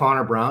player like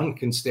Connor Brown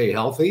can stay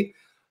healthy,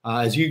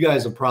 as you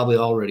guys have probably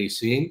already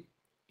seen,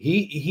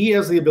 he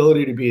has the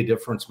ability to be a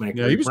difference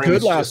maker. Yeah, he was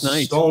good last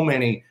night.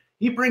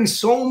 He brings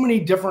so many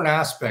different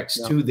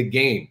aspects to the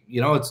game.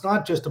 It's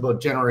not just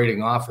about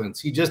generating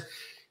offense.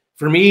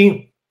 For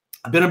me,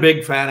 I've been a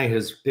big fan of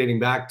his dating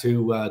back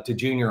to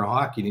junior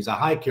hockey. And he's a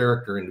high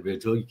character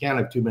individual. You can't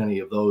have too many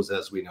of those,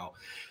 as we know.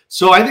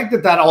 So I think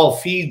that all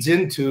feeds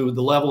into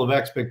the level of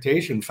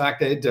expectation. In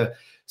fact, I had to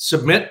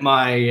submit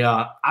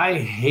my, I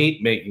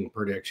hate making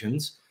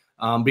predictions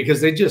because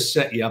they just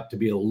set you up to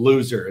be a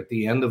loser at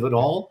the end of it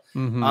all.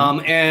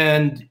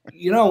 And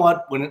you know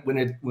what, when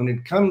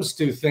it comes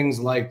to things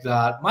like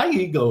that, my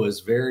ego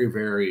is very,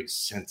 very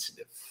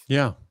sensitive.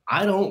 Yeah.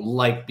 I don't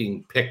like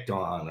being picked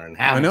on and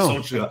having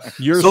social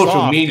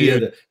soft,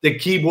 media, the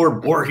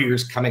keyboard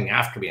warriors coming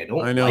after me. I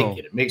don't like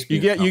it. It makes me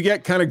you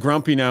get kind of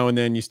grumpy now and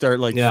then. You start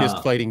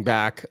fist fighting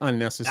back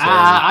unnecessarily.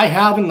 I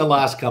have in the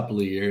last couple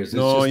of years.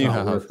 It's just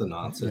not worth the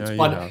nonsense.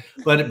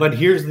 But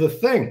here's the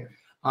thing.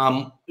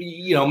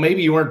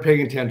 Maybe you weren't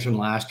paying attention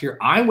last year.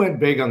 I went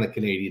big on the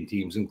Canadian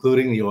teams,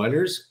 including the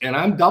Oilers, and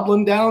I'm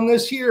doubling down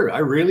this year. I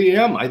really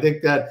am. I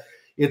think that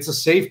it's a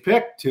safe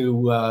pick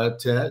to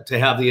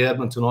have the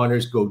Edmonton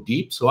Oilers go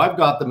deep. So I've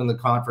got them in the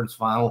conference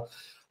final.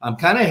 I'm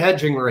kind of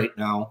hedging right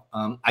now.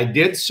 I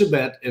did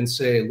submit and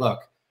say,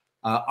 look,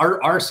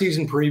 our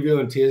season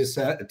preview and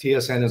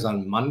TSN is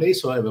on Monday,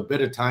 so I have a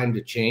bit of time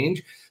to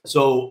change.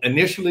 So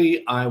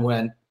initially I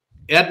went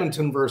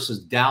Edmonton versus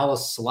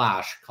Dallas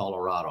 /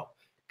 Colorado,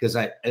 because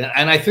I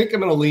think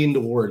I'm going to lean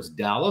towards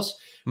Dallas,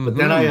 but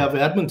then I have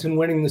Edmonton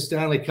winning the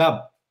Stanley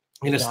Cup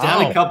in a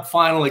Stanley Cup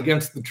final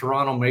against the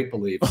Toronto Maple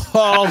Leafs.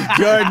 Oh,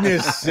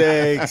 goodness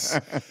sakes.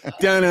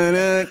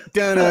 Dun-dun-dun,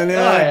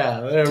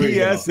 dun-dun-dun.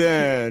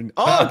 TSN.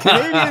 Oh,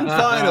 Canadian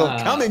final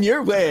coming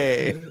your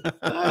way.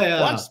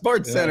 Watch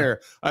Sports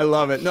Center. I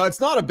love it. No, it's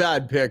not a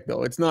bad pick,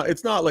 though. It's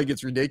not like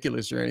it's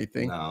ridiculous or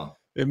anything. No.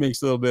 It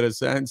makes a little bit of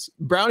sense.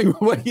 Brownie,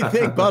 what do you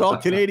think about all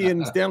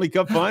Canadian Stanley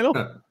Cup final?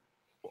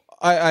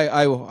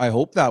 I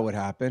hope that would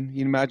happen.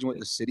 You imagine what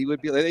the city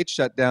would be like. They'd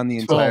shut down the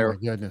entire. Oh my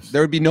goodness.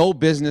 There would be no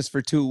business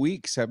for 2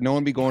 weeks. Have no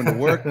one be going to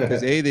work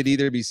because they'd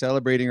either be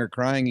celebrating or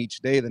crying each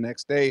day. The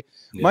next day,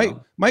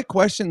 my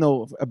question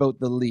though about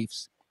the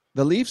Leafs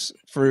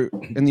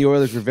and the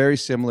Oilers were very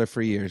similar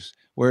for years.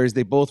 Whereas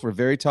they both were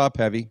very top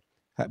heavy,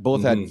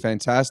 both had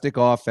fantastic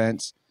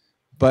offense,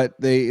 but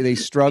they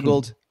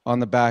struggled on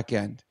the back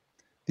end.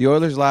 The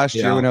Oilers last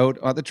year went out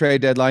on the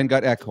trade deadline,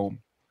 got Ekholm,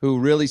 who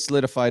really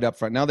solidified up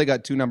front. Now they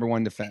got 2 number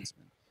 1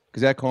 defensemen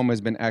because Ekholm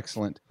has been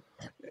excellent.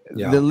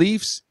 Yeah. The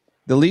Leafs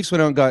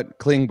went out and got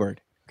Klingberg,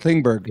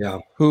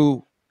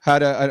 who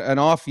had an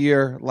off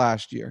year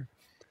last year.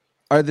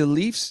 Are the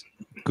Leafs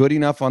good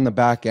enough on the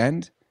back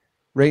end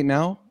right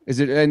now?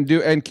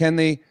 And can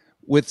they,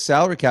 with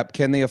salary cap,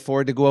 can they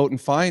afford to go out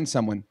and find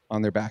someone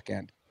on their back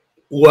end?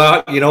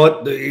 Well, you know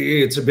what?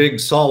 It's a big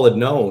solid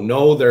no.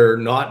 No, they're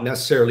not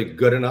necessarily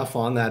good enough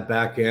on that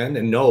back end.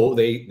 And no,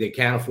 they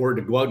can't afford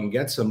to go out and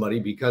get somebody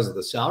because of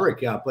the salary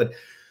cap. But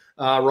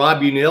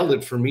Rob, you nailed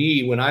it for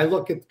me. When I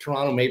look at the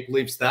Toronto Maple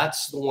Leafs,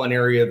 that's the one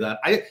area that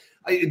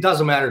it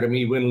doesn't matter to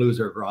me, win, lose,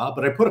 or draw.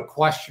 But I put a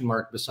question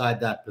mark beside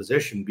that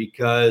position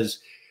because,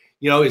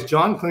 is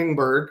John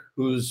Klingberg,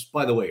 who's,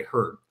 by the way,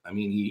 hurt. I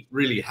mean, he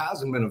really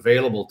hasn't been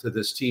available to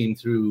this team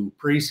through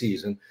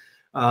preseason.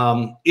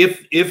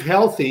 If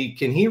healthy,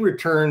 can he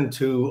return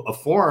to a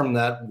form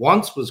that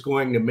once was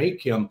going to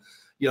make him,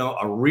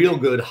 a real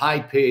good,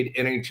 high-paid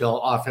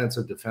NHL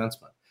offensive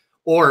defenseman?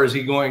 Or is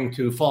he going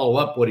to follow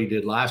up what he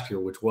did last year,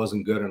 which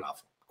wasn't good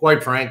enough?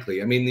 Quite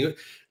frankly, I mean,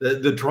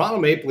 the Toronto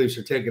Maple Leafs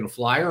are taking a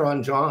flyer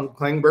on John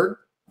Klingberg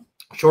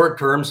short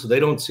term, so they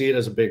don't see it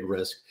as a big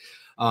risk.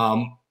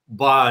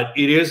 But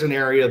it is an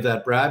area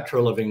that Brad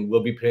Treliving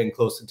will be paying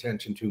close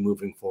attention to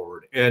moving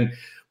forward. And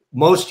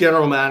most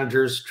general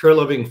managers,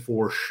 Treliving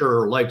for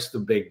sure likes the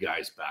big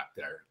guys back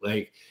there.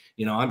 Like,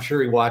 I'm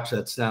sure he watched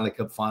that Stanley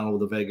Cup final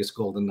with the Vegas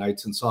Golden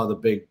Knights and saw the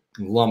big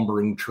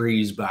lumbering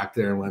trees back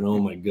there and went, oh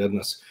my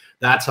goodness,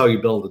 that's how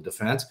you build a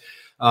defense.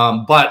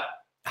 But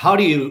how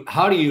do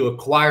you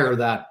acquire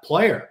that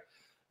player?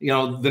 The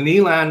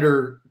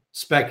Nylander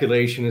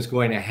speculation is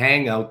going to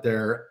hang out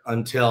there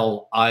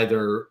until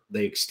either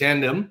they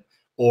extend him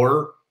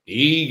or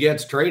he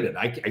gets traded.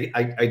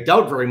 I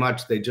doubt very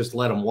much they just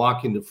let him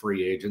walk into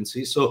free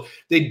agency. So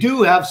they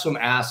do have some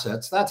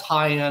assets. That's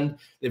high end.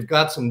 They've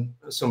got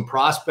some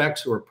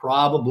prospects who are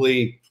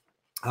probably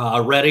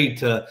ready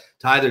to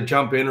either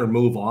jump in or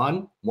move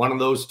on, one of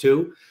those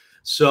two.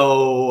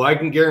 So I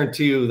can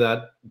guarantee you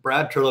that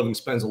Brad Treliving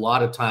spends a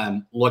lot of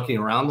time looking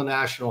around the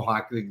National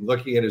Hockey League,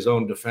 looking at his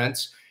own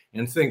defense,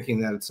 and thinking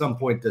that at some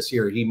point this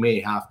year he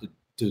may have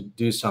to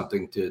do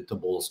something to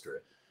bolster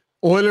it.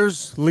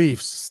 Oilers,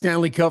 Leafs,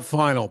 Stanley Cup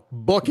final.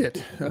 Book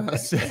it,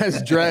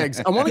 says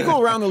Dregs. I want to go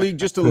around the league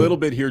just a little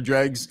bit here,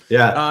 Dregs.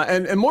 Yeah.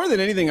 And more than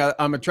anything,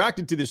 I'm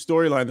attracted to this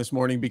storyline this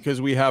morning because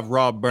we have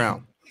Rob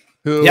Brown,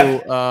 who,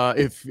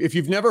 if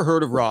you've never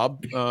heard of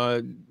Rob,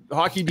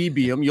 Hockey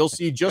DB him, you'll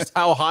see just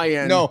how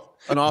high-end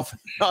an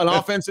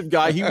offensive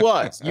guy he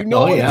was.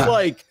 What it's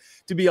like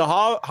to be a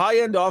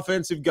high-end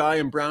offensive guy.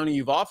 And Brownie,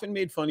 you've often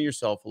made fun of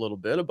yourself a little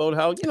bit about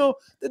how,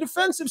 the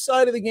defensive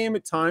side of the game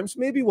at times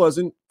maybe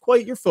wasn't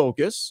quite your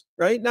focus,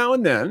 right? Now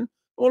and then.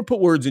 I want to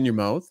put words in your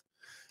mouth.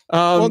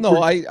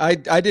 I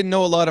didn't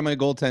know a lot of my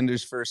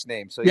goaltender's first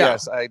name. So,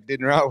 yes, I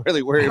didn't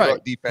really worry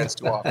about defense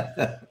too often.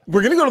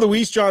 We're going to go to the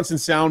Weiss Johnson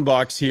sound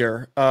box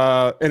here.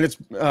 And it's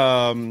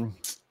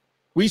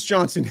Weiss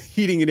Johnson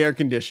Heating and Air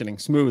Conditioning.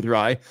 Smooth,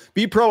 Rye.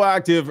 Be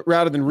proactive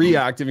rather than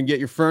reactive and get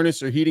your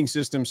furnace or heating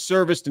system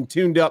serviced and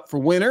tuned up for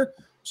winter.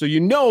 So you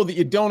know that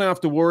you don't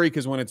have to worry,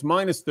 because when it's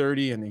minus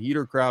 30 and the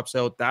heater craps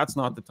out, that's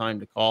not the time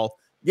to call.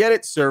 Get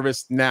it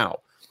serviced now.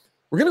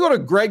 We're going to go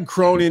to Greg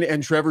Cronin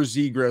and Trevor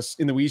Zegras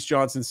in the Weiss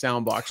Johnson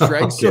soundbox.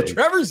 Greg, okay. So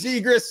Trevor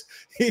Zegras,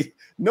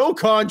 no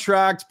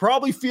contract,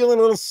 probably feeling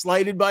a little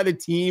slighted by the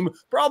team,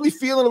 probably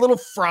feeling a little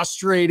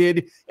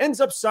frustrated,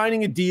 ends up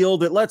signing a deal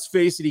that, let's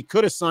face it, he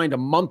could have signed a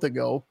month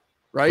ago,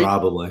 right?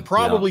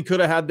 Probably could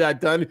have had that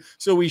done.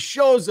 So he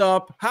shows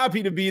up,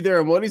 happy to be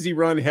there, and what does he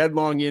run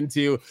headlong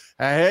into?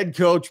 A head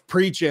coach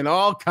preaching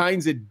all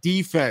kinds of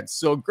defense.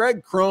 So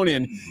Greg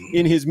Cronin,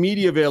 in his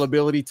media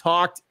availability,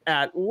 talked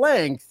at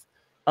length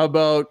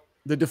about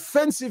the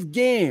defensive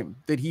game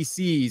that he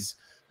sees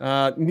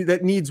that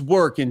needs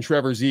work in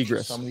Trevor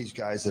Zegras. Some of these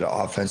guys that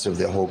are offensive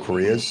their whole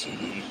careers,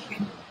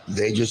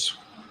 they just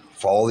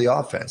follow the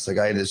offense. Like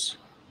I had this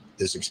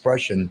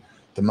expression,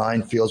 the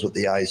mind feels what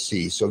the eye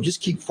sees. So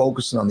just keep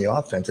focusing on the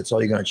offense. That's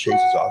all you're going to chase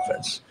is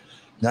offense.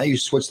 Now you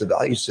switch the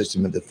value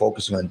system into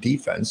focusing on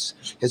defense.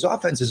 His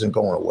offense isn't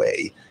going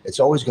away. It's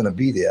always going to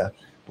be there.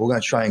 But we're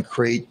going to try and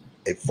create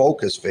a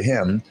focus for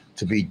him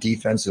to be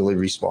defensively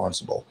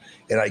responsible.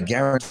 And I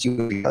guarantee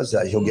you, if he does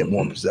that, he'll get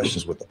more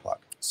possessions with the puck.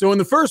 So in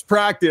the first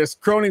practice,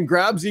 Cronin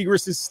grabs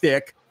Zegras'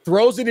 stick,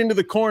 throws it into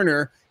the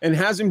corner, and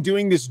has him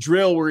doing this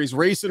drill where he's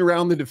racing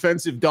around the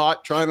defensive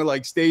dot, trying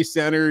to stay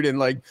centered and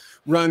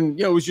run.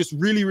 It was just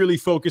really, really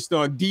focused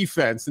on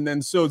defense. And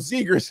then so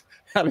Zegras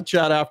had a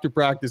chat after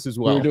practice as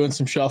well. We were doing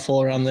some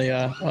shuffle around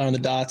the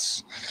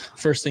dots.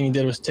 First thing he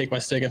did was take my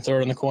stick and throw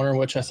it in the corner,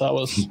 which I thought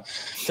was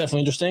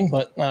definitely interesting,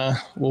 but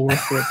we'll work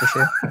through it for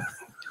sure.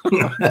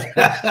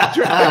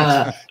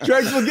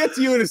 Dregs, we'll get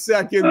to you in a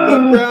second.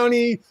 But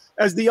Brownie,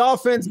 as the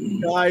offensive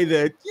guy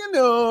that,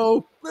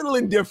 little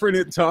indifferent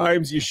at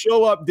times, you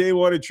show up day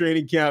one of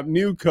training camp,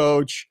 new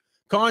coach,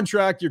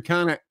 contract you're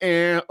kind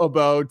of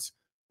about.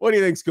 What do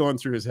you think's going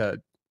through his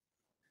head?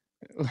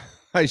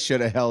 I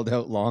should have held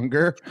out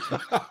longer.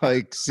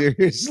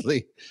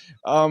 Seriously.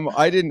 I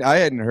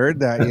hadn't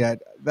heard that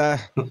yet.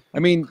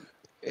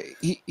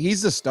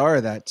 He's the star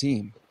of that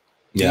team.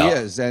 Yeah. He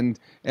is.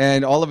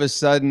 And all of a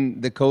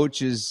sudden the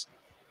coach is,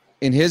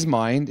 in his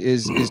mind,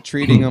 is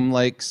treating him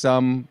like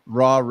some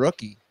raw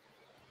rookie.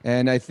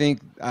 And I think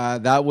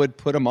that would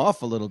put him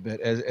off a little bit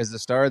as the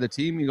star of the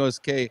team. He goes,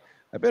 okay,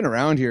 I've been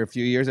around here a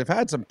few years. I've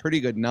had some pretty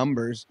good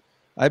numbers.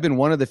 I've been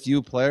one of the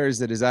few players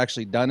that has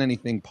actually done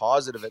anything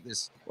positive at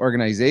this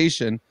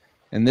organization.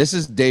 And this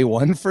is day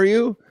one for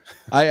you.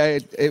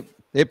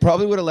 It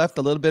probably would have left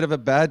a little bit of a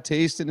bad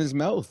taste in his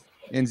mouth,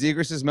 in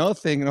Zegras' mouth,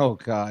 thinking, oh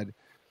God.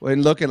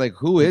 When looking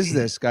who is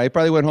this guy? He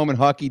probably went home and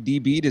Hockey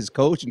DB'd his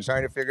coach and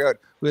trying to figure out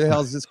who the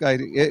hell is this guy?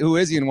 Who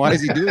is he and why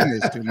is he doing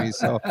this to me?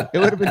 So it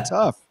would have been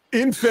tough.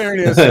 In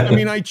fairness,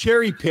 I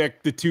cherry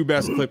picked the two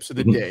best clips of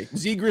the day.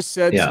 Zegras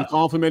said some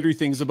complimentary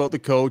things about the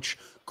coach.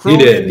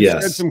 Cronin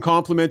said some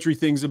complimentary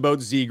things about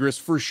Zegras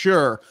for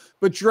sure.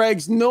 But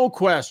Dregs, no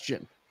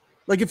question,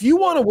 Like, if you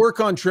want to work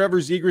on Trevor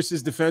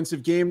Zegras'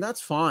 defensive game,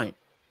 that's fine.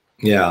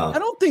 Yeah. I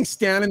don't think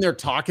standing there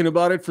talking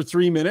about it for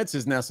 3 minutes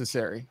is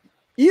necessary,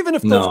 even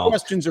if those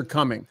questions are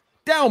coming.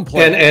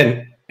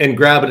 Downplay and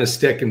grabbing a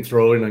stick and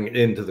throwing it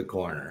into the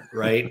corner,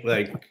 right?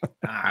 Like,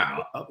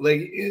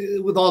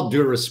 with all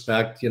due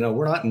respect,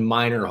 we're not in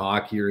minor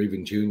hockey or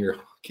even junior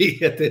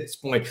hockey at this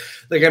point.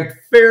 Like, I'm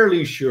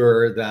fairly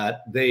sure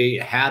that they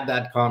had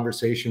that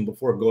conversation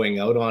before going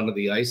out onto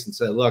the ice and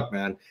said, look,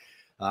 man,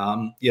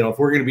 if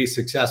we're going to be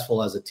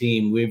successful as a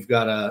team, we've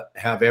got to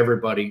have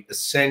everybody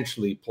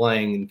essentially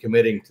playing and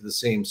committing to the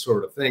same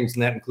sort of things.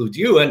 And that includes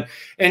you.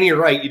 And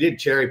you're right. You did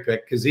cherry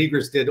pick, because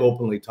Zegras did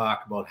openly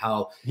talk about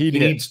how he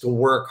needs to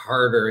work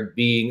harder at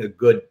being a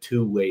good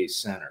two-way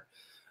center.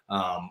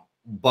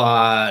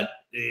 But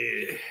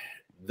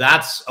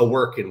that's a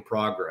work in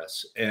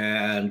progress.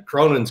 And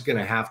Cronin's going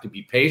to have to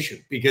be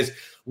patient, because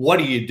what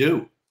do you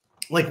do?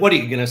 Like, what are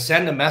you going to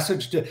send a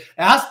message to?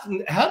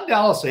 Have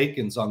Dallas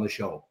Aikens on the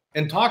show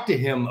and talk to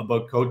him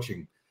about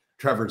coaching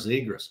Trevor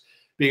Zegras,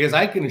 because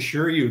I can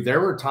assure you there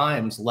were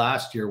times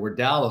last year where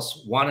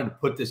Dallas wanted to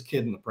put this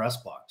kid in the press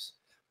box,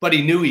 but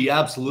he knew he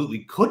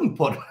absolutely couldn't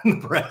put him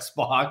in the press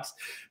box,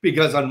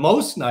 because on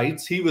most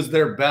nights he was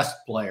their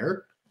best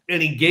player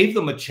and he gave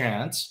them a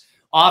chance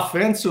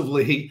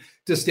offensively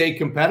to stay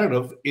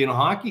competitive in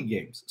hockey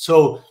games.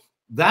 So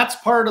that's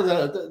part of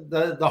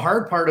the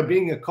hard part of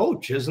being a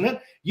coach, isn't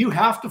it? You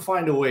have to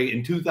find a way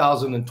in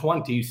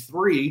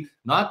 2023,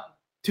 not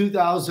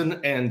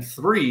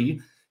 2003,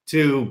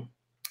 to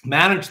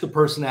manage the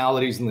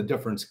personalities and the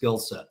different skill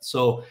sets.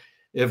 So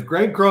if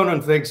Greg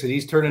Cronin thinks that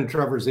he's turning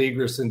Trevor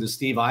Zegras into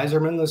Steve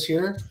Yzerman this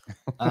year,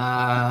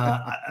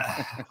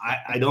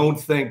 I don't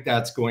think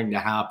that's going to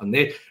happen.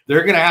 They're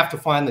going to have to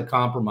find the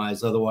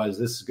compromise. Otherwise,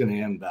 this is going to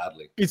end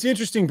badly. It's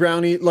interesting,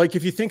 Brownie. Like,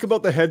 if you think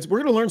about the heads, we're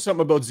going to learn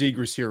something about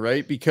Zegras here,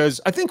 right?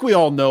 Because I think we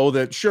all know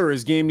that, sure,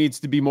 his game needs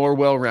to be more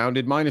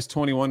well-rounded. Minus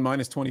 21,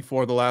 minus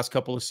 24 the last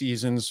couple of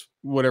seasons,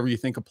 whatever you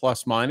think of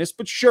plus minus.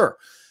 But sure,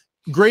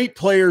 great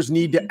players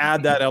need to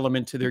add that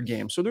element to their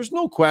game. So there's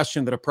no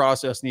question that a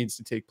process needs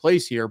to take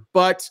place here.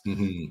 But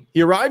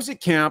he arrives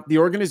at camp. The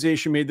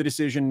organization made the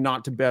decision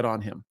not to bet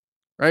on him,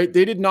 right?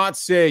 They did not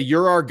say,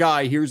 you're our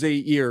guy. Here's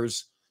 8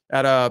 years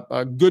at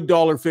a good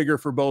dollar figure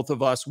for both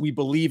of us. We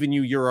believe in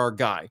you. You're our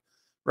guy,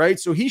 right?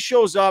 So he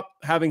shows up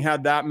having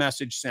had that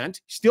message sent.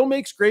 Still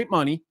makes great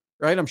money,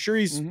 right? I'm sure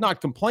he's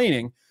not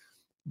complaining.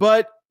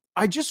 But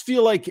I just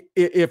feel like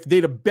if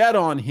they'd have bet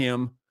on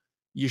him,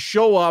 you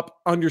show up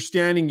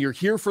understanding you're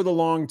here for the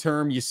long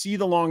term, you see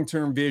the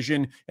long-term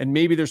vision, and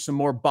maybe there's some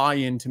more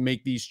buy-in to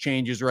make these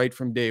changes right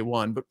from day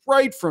one. But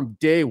right from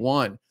day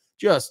one,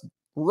 just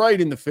right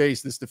in the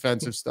face, this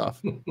defensive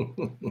stuff.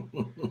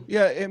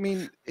 Yeah, I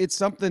mean, it's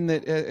something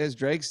that, as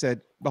Dreg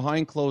said,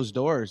 behind closed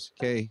doors.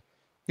 Okay,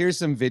 here's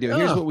some video.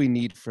 Here's what we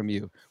need from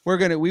you.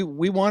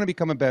 We want to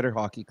become a better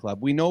hockey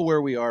club. We know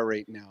where we are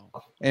right now,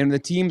 and the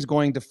team's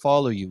going to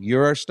follow you.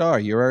 You're our star.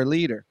 You're our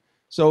leader.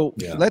 So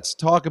let's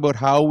talk about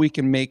how we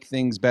can make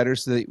things better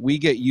so that we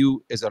get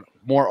you as a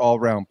more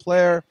all-round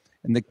player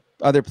and the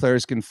other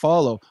players can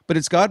follow. But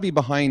it's got to be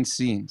behind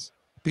scenes,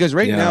 because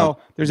right now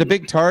there's a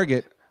big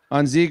target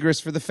on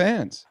Zegras for the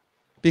fans,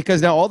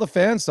 because now all the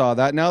fans saw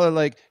that. Now they're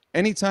like,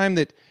 anytime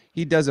that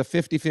he does a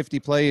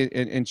 50-50 play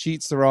and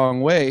cheats the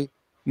wrong way,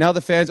 now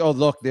the fans, oh,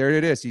 look, there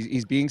it is.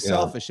 He's being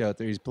selfish out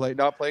there. He's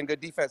not playing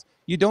good defense.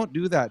 You don't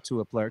do that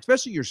to a player,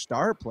 especially your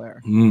star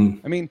player.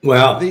 I mean,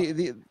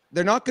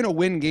 they're not going to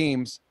win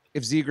games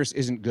if Zegras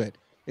isn't good,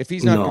 if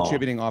he's not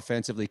contributing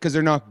offensively, because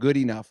they're not good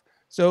enough.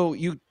 So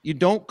you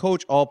don't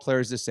coach all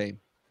players the same.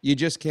 You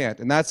just can't.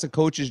 And that's the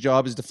coach's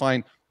job, is to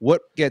find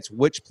what gets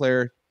which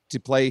player to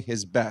play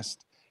his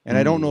best. And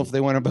I don't know if they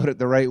went about it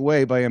the right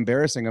way by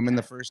embarrassing him in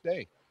the first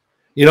day.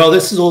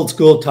 This is old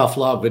school tough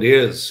love. It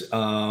is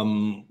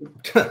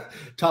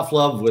tough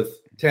love with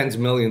tens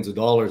of millions of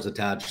dollars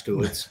attached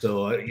to it.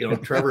 So,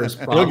 Trevor's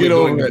probably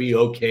going to be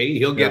okay.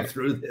 He'll get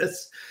through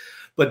this.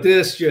 But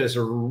this just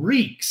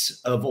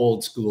reeks of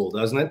old school,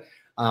 doesn't it?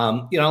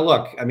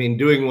 Look, I mean,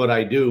 doing what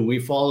I do, we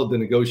followed the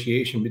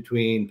negotiation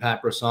between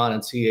Pat Brisson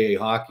and CAA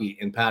Hockey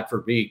and Pat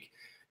Verbeek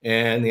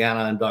and the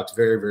Anaheim Ducks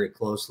very, very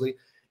closely.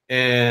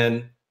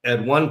 And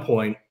at one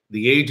point,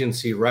 the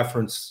agency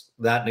referenced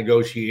that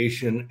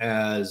negotiation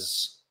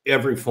as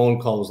every phone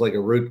call was like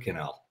a root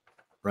canal,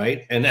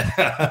 right? And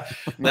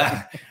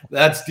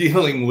that's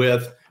dealing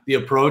with the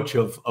approach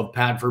of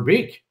Pat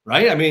Verbeek,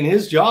 right? I mean,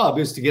 his job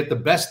is to get the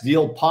best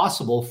deal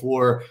possible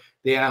for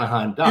the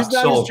Anaheim Ducks. Is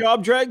that his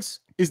job, Dregs?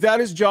 Is that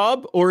his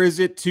job, or is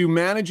it to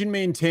manage and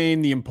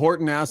maintain the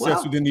important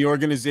assets within the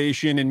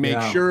organization and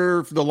make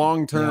sure the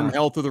long-term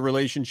health of the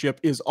relationship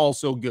is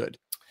also good?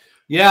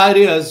 Yeah, it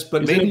is,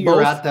 but maybe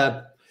you're at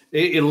that.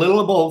 A little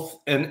of both,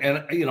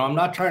 and I'm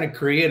not trying to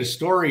create a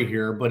story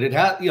here, but it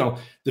has,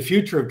 the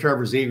future of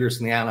Trevor Zegras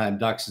and the Anaheim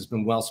Ducks has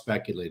been well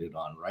speculated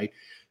on, right?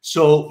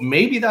 So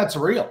maybe that's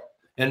real,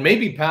 and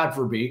maybe Pat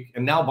Verbeek,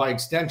 and now by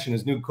extension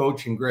his new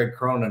coach and Greg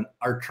Cronin,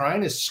 are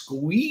trying to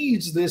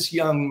squeeze this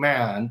young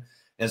man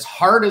as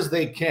hard as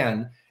they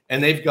can,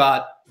 and they've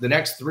got the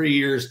next 3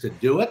 years to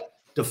do it,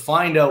 to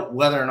find out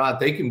whether or not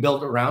they can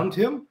build around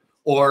him,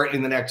 or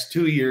in the next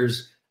 2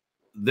 years,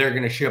 they're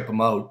going to ship him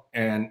out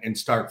and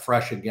start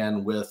fresh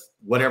again with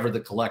whatever the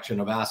collection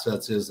of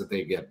assets is that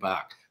they get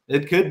back.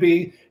 It could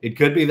be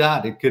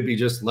that. It could be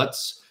just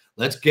let's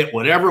get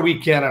whatever we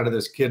can out of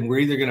this kid. We're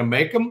either going to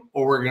make him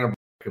or we're going to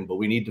break him, but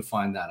we need to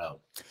find that out.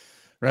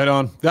 Right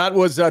on. That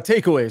was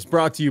Takeaways,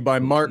 brought to you by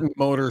Martin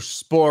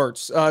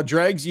Motorsports.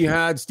 Dregs, you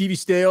had Stevie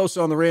Steos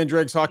on the Ray and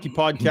Dregs Hockey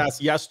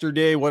Podcast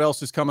yesterday. What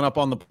else is coming up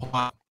on the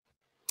pod?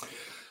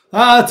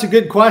 It's a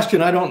good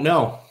question. I don't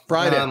know.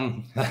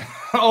 Friday.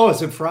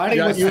 Is it Friday?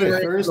 Yeah, What's it,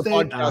 Thursday?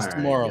 Podcast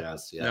tomorrow.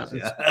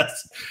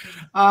 Yes.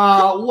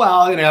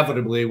 Well,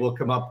 inevitably, we'll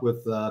come up with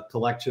a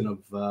collection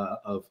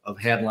of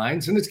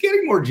headlines, and it's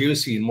getting more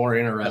juicy and more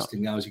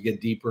interesting now as you get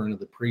deeper into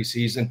the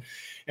preseason.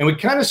 And we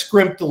kind of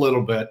scrimped a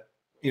little bit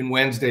in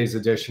Wednesday's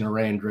edition of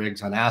Ray and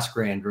Driggs on Ask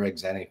Ray and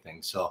Driggs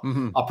Anything. So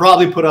I'll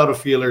probably put out a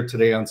feeler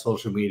today on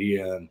social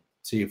media and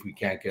see if we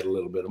can't get a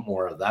little bit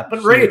more of that.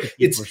 But Ray,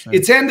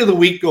 it's end of the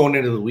week going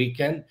into the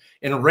weekend,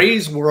 and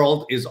Ray's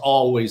world is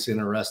always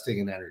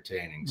interesting and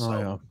entertaining.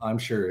 So I'm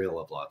sure he'll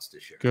have lots to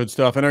share. Good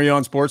stuff. And are you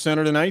on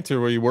SportsCenter tonight, or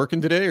were you working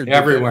today? Or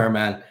everywhere,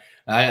 man.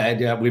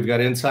 We've got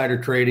insider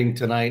trading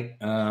tonight.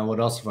 What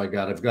else have I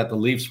got? I've got the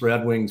Leafs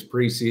Red Wings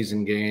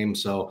preseason game.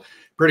 So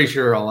pretty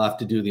sure I'll have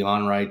to do the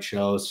On-Right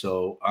show.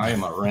 So I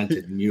am a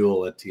rented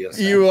mule at TSN.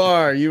 You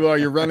are.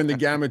 You're running the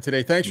gamut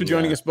today. Thanks for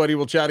joining us, buddy.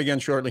 We'll chat again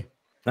shortly.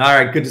 All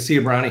right. Good to see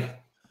you, Brownie.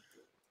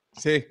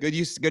 Good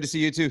to see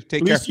you too.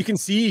 Take At care. least you can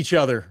see each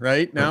other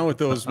right now with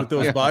those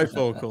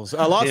bifocals.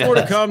 Lots more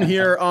to come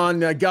here on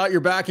Got Your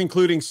Back,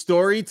 including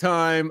story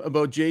time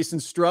about Jason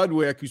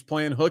Strudwick, who's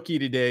playing hooky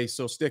today.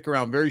 So stick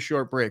around. Very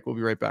short break. We'll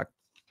be right back.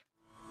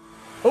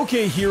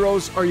 Okay,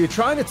 heroes, are you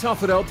trying to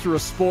tough it out through a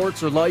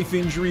sports or life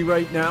injury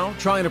right now?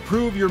 Trying to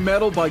prove your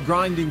mettle by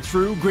grinding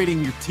through,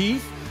 gritting your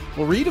teeth?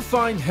 Well,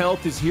 Redefined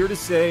Health is here to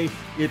say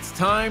it's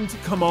time to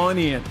come on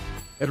in.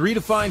 At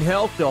Redefined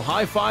Health, they'll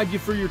high-five you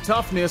for your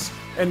toughness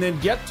and then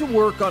get to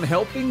work on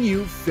helping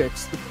you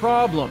fix the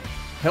problem.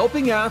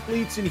 Helping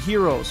athletes and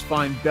heroes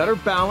find better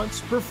balance,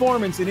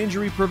 performance, and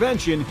injury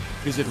prevention.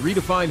 Visit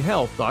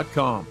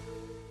redefinedhealth.com.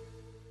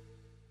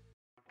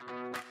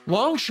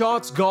 Long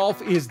Shots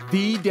Golf is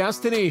the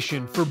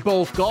destination for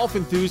both golf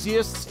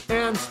enthusiasts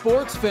and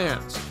sports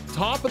fans.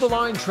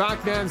 Top-of-the-line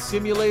TrackMan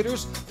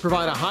simulators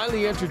provide a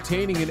highly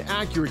entertaining and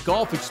accurate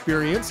golf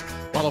experience,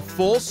 while a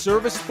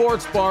full-service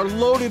sports bar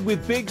loaded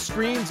with big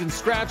screens and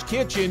scratch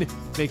kitchen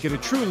make it a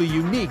truly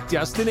unique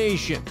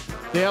destination.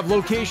 They have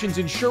locations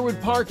in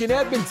Sherwood Park and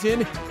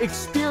Edmonton.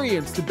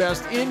 Experience the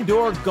best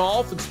indoor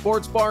golf and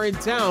sports bar in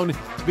town.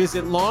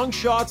 Visit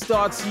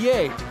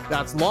longshots.ca.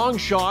 That's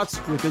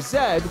longshots with a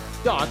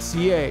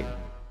Z.ca.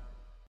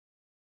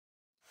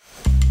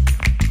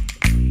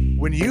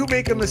 When you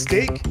make a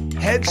mistake,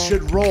 heads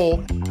should roll.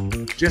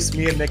 Just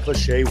me and Nick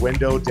Lachey,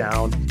 window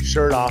down,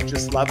 shirt off,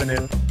 just loving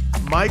it.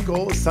 My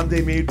goal is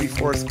someday maybe be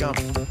Forrest Gump.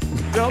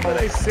 Now that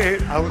I say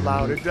it out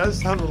loud, it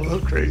does sound a little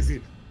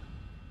crazy.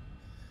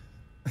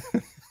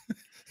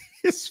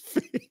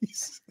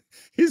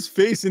 His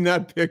face in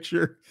that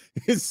picture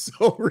is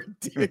so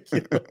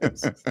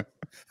ridiculous.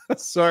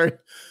 Sorry.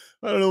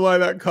 I don't know why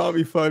that caught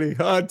me funny.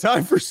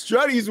 Time for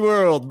Struddy's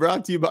World,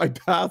 brought to you by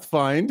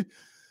Pathfind.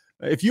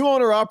 If you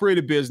own or operate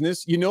a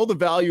business, you know the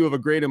value of a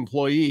great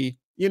employee,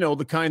 you know,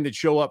 the kind that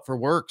show up for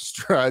work,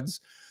 Struds.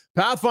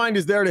 Pathfind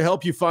is there to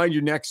help you find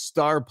your next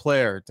star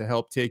player, to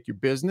help take your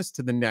business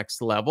to the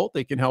next level.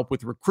 They can help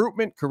with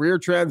recruitment, career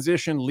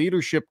transition,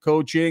 leadership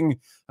coaching,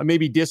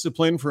 maybe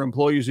discipline for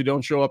employees who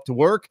don't show up to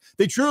work.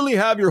 They truly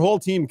have your whole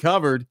team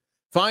covered.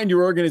 Find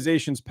your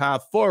organization's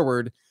path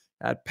forward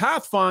at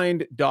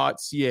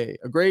pathfind.ca,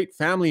 a great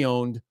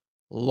family-owned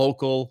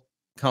local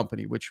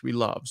company, which we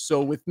love.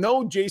 So with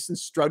no Jason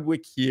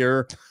Strudwick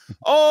here,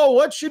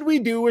 what should we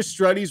do with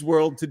Struddy's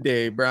World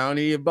today,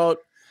 Brownie? About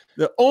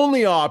the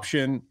only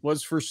option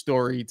was for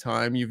story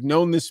time. You've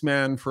known this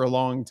man for a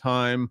long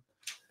time.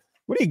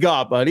 What do you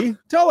got, buddy?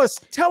 Tell us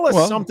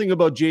something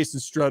about Jason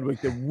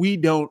Strudwick that we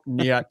don't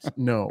yet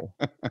know.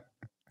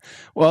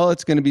 Well,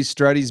 it's going to be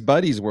Struddy's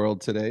Buddies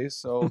World today.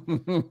 So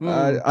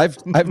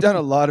I've done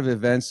a lot of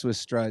events with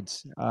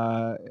Struds,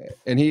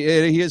 and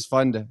he is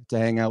fun to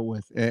hang out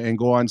with and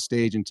go on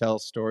stage and tell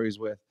stories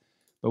with.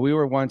 But we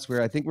were once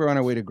I think we were on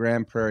our way to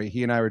Grand Prairie.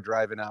 He and I were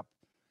driving up,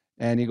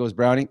 and he goes,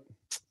 "Brownie,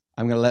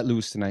 I'm going to let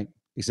loose tonight."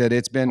 He said,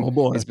 it's been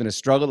a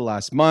struggle the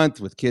last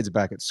month with kids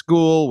back at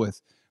school,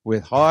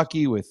 with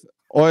hockey, with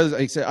oils.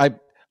 He said,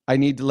 I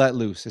need to let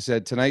loose. I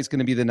said, tonight's going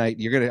to be the night.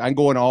 I'm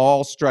going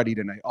all Struddy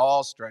tonight,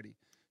 all Struddy.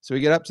 So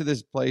we get up to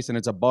this place, and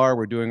it's a bar.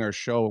 We're doing our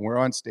show, and we're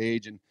on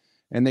stage,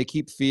 and they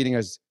keep feeding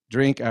us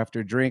drink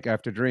after drink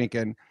after drink.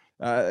 And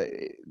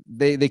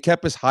they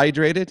kept us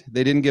hydrated.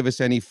 They didn't give us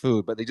any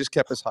food, but they just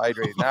kept us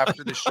hydrated. And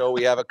after the show,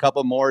 we have a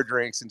couple more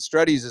drinks, and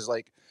Struddy's is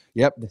like,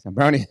 "Yep,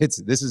 Brownie,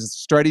 this is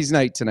Struddy's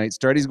night tonight.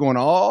 Struddy's going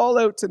all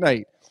out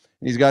tonight."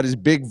 And he's got his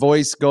big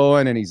voice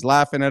going, and he's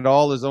laughing at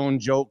all his own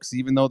jokes,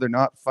 even though they're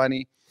not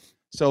funny.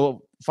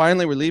 So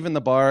finally, we're leaving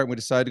the bar, and we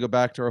decide to go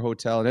back to our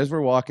hotel. And as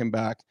we're walking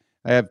back,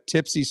 I have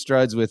Tipsy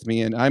Struds with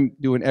me, and I'm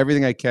doing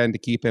everything I can to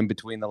keep him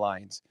between the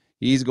lines.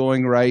 He's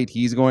going right,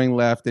 he's going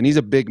left, and he's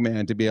a big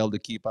man to be able to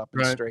keep up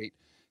and straight.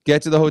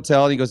 Get to the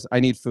hotel, and he goes, I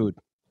need food.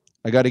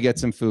 I got to get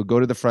some food. Go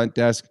to the front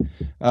desk.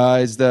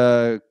 Is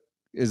the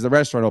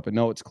restaurant open?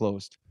 No, it's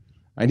closed.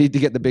 I need to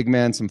get the big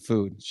man some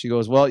food. She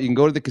goes, well, you can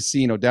go to the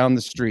casino down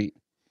the street.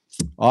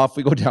 Off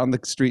we go down the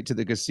street to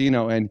the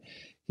casino, and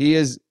he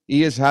is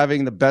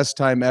having the best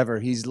time ever.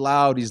 He's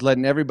loud. He's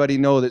letting everybody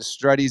know that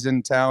Struddy's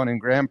in town in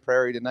Grand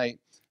Prairie tonight.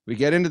 We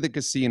get into the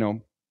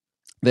casino.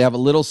 They have a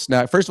little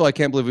snack. First of all, I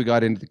can't believe we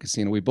got into the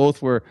casino. We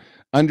both were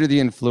under the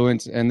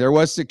influence, and there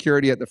was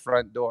security at the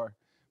front door.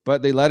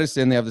 But they let us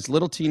in. They have this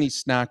little teeny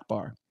snack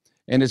bar,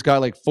 and it's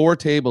got like 4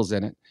 tables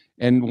in it.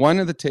 And one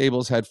of the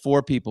tables had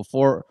 4 people,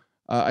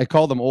 I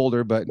call them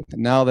older, but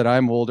now that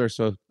I'm older,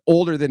 so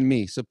older than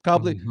me. So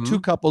probably 2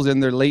 couples in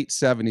their late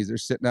 70s are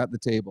sitting at the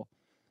table.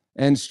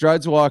 And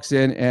Struds walks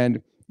in,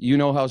 and you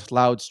know how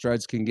loud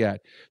Struds can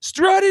get.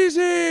 Struddy's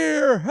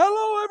here!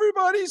 Hello,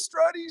 everybody!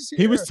 Struddy's here!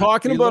 He was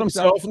talking about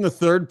himself in the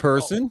third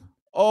person?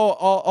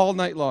 All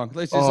night long.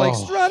 It's just like,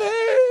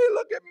 Struddy,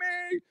 look at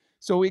me!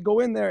 So we go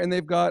in there, and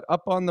they've got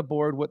up on the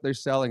board what they're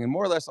selling, and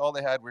more or less all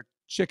they had were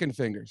chicken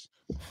fingers.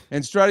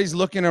 And Struddy's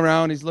looking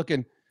around. He's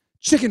looking,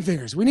 chicken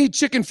fingers. We need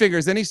chicken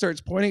fingers. Then he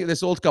starts pointing at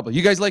this old couple.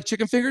 You guys like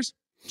chicken fingers?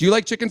 Do you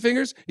like chicken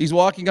fingers? He's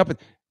walking up and,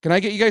 can I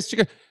get you guys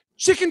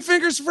chicken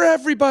fingers for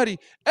everybody?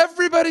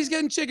 Everybody's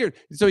getting chicken.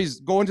 So he's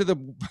going to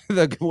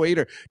the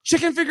waiter.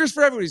 Chicken fingers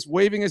for everybody. He's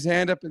waving his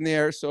hand up in the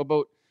air. So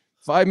about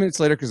 5 minutes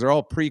later, because they're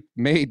all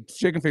pre-made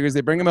chicken fingers, they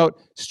bring them out.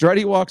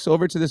 Struddy walks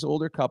over to this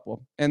older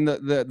couple, and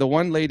the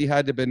one lady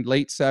had to have been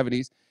late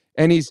 70s,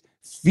 and he's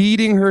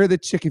feeding her the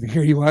chicken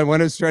finger. You want one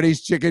of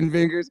Struddy's chicken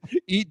fingers?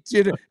 Eat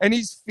chicken. And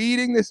he's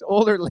feeding this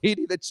older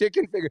lady the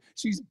chicken finger.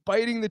 She's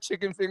biting the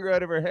chicken finger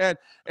out of her hand.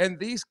 And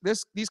these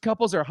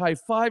couples are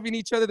high-fiving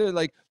each other. They're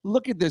like,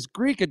 look at this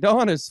Greek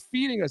Adonis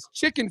feeding us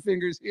chicken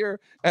fingers here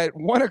at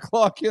 1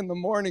 o'clock in the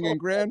morning in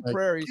Grand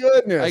Prairie.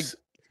 Goodness.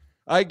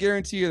 I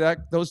guarantee you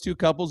that those 2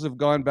 couples have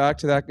gone back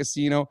to that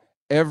casino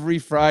every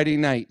Friday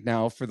night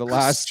now for the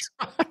last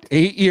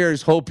 8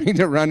 years, hoping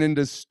to run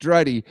into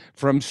Struddy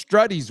from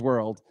Struddy's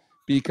World,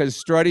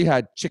 because Struddy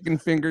had chicken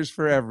fingers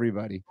for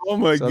everybody. Oh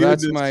my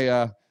goodness.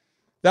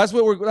 That's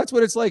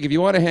what it's like. If you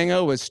want to hang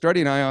out with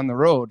Struddy and I on the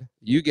road,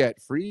 you get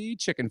free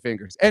chicken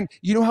fingers. And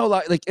you know how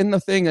like in the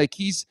thing, like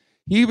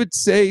he would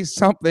say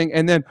something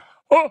and then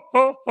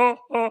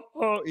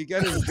he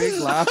got his big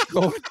laugh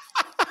going.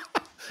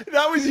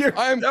 That was your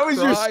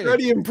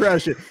Struddy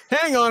impression.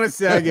 Hang on a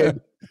second.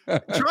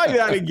 Try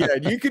that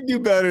again. You could do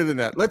better than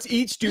that. Let's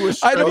each do a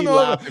Struddy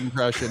laugh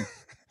impression.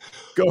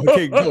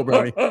 Go,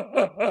 Brownie.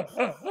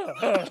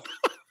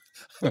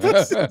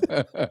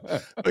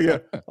 Okay,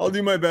 I'll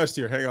do my best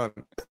here. Hang on.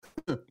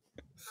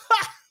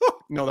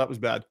 No, that was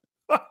bad.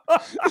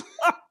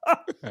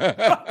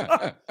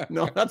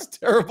 No, that's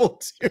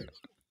terrible too.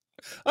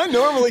 I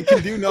normally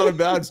can do not a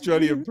bad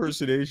Struddy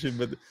impersonation,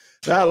 but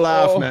that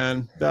laugh,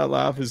 man, that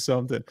laugh is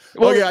something.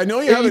 Well, okay, I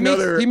know you have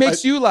another. He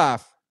makes you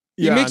laugh.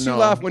 He makes you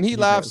laugh. When he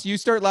laughs, does. you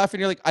start laughing.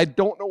 You're like, I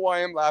don't know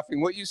why I'm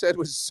laughing. What you said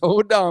was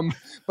so dumb,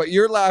 but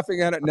you're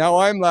laughing at it. Now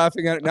I'm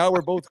laughing at it. Now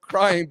we're both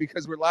crying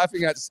because we're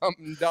laughing at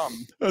something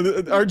dumb.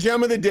 Our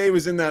gem of the day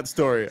was in that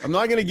story. I'm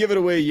not going to give it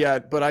away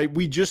yet, but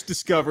we just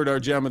discovered our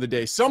gem of the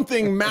day.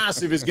 Something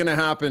massive is going to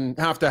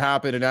have to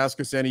happen and Ask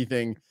Us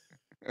Anything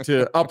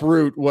to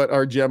uproot what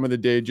our gem of the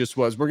day just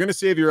was. We're going to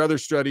save your other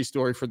Struddy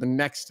story for the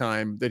next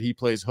time that he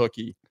plays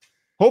hooky.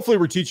 Hopefully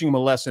we're teaching him a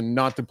lesson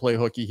not to play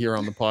hooky here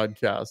on the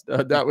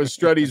podcast. That was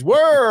Struddy's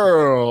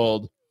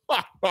World.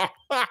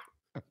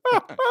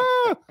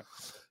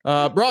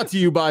 Brought to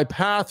you by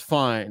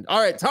Pathfind. All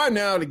right, time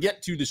now to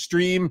get to the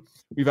stream.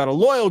 We've had a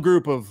loyal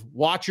group of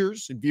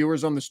watchers and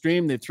viewers on the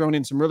stream. They've thrown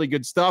in some really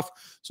good stuff.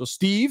 So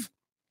Steve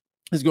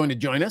is going to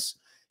join us,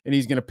 and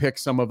he's going to pick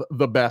some of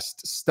the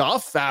best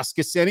stuff. Ask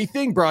Us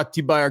Anything, brought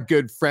to you by our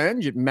good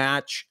friends at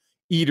Match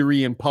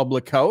Eatery and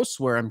Public House,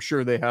 where I'm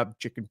sure they have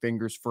chicken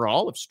fingers for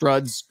all. If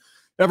Struds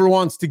ever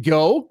wants to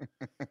go,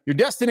 your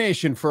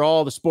destination for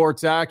all the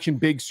sports action,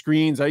 big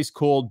screens, ice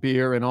cold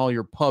beer, and all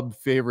your pub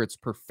favorites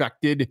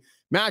perfected.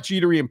 Match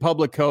Eatery and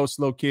Public House,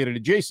 located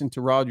adjacent to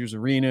Rogers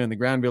Arena and the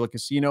Granville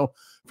Casino.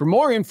 For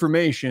more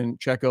information,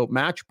 check out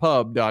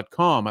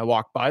matchpub.com. I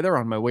walk by there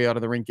on my way out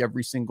of the rink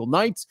every single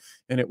night,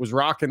 and it was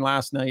rocking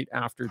last night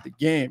after the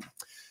game.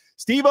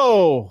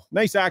 Steve-O,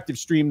 nice active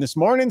stream this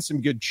morning. Some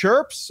good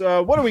chirps.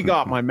 What do we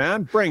got, my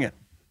man? Bring it.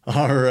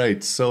 All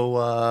right. So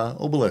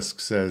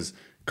Obelisk says,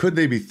 could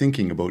they be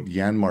thinking about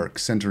Janmark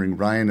centering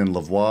Ryan and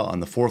Lavoie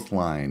on the 4th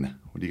line?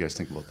 What do you guys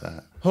think about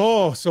that?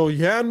 Oh, so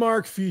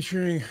Janmark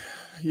featuring,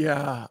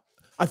 yeah.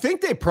 I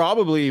think they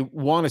probably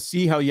want to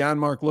see how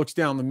Janmark looks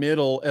down the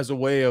middle as a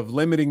way of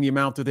limiting the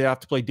amount that they have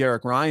to play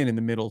Derek Ryan in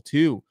the middle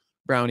too.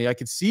 Brownie, I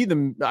could see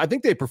them. I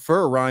think they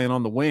prefer Ryan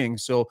on the wing.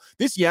 So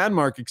this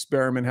Janmark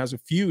experiment has a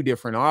few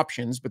different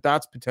options, but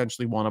that's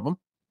potentially one of them.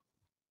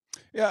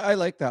 Yeah, I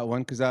like that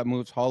one because that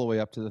moves Holloway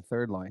up to the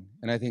 3rd line.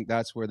 And I think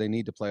that's where they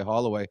need to play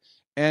Holloway.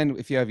 And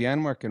if you have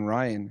Janmark and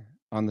Ryan,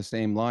 on the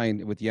same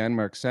line with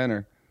Janmark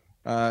center.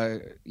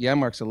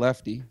 Janmark's a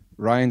lefty.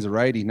 Ryan's a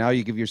righty. Now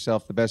you give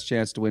yourself the best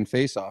chance to win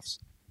faceoffs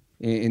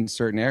in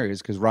certain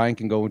areas because Ryan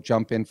can go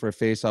jump in for a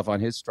faceoff on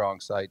his strong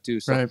side too.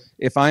 So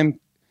if I'm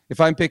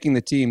picking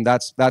the team,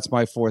 that's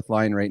my fourth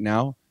line right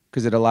now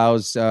because it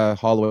allows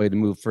Holloway to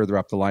move further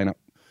up the lineup.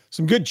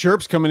 Some good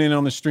chirps coming in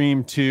on the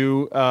stream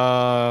too,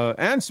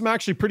 and some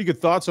actually pretty good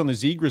thoughts on the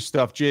Zegras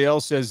stuff.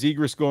 JL says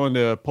Zegras going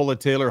to pull a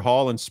Taylor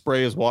Hall and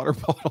spray his water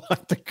bottle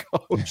at the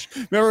coach.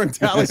 Remember when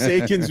Talis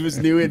Aikens was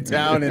new in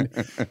town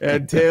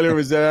and Taylor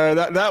was there?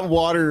 That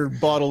water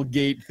bottle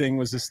gate thing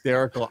was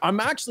hysterical.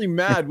 I'm actually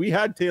mad. We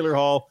had Taylor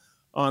Hall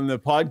on the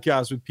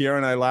podcast with Pierre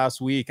and I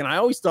last week, and I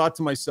always thought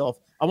to myself,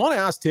 I want to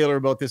ask Taylor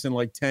about this in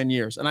like 10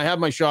 years. And I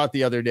had my shot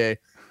the other day.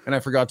 And I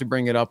forgot to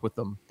bring it up with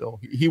them, though.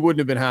 He wouldn't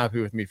have been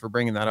happy with me for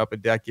bringing that up a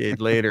decade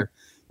later.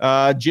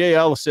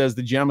 JL says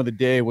the gem of the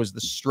day was the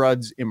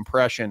Struds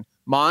impression.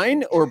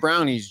 Mine or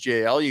Brownie's,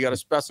 JL? You got to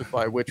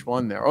specify which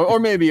one there. Or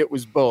maybe it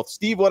was both.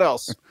 Steve, what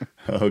else?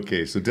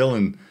 Okay, so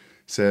Dylan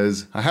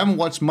says, I haven't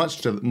watched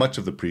much of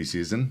the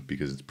preseason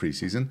because it's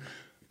preseason,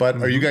 but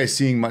are you guys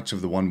seeing much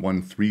of the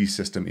 1-1-3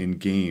 system in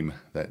game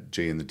that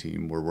Jay and the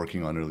team were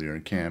working on earlier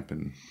in camp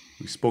and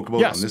we spoke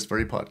about on this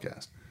very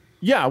podcast?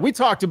 Yeah, we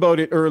talked about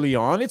it early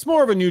on. It's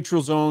more of a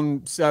neutral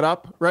zone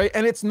setup, right?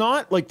 And it's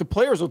not like the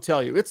players will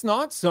tell you, it's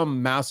not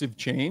some massive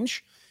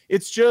change.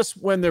 It's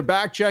just when they're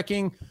back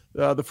checking,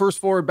 the first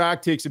forward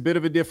back takes a bit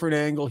of a different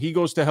angle. He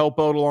goes to help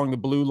out along the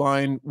blue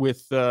line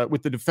with the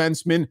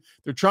defensemen.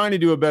 They're trying to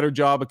do a better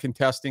job of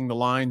contesting the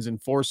lines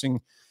and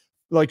forcing,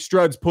 like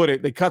Struds put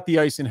it, they cut the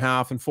ice in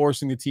half and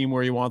forcing the team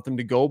where you want them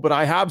to go. But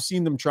I have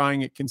seen them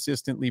trying it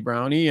consistently,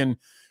 Brownie, and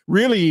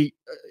really,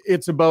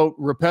 it's about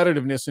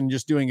repetitiveness and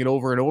just doing it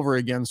over and over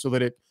again so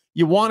that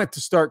you want it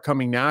to start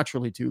coming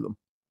naturally to them.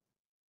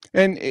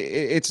 And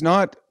it's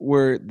not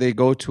where they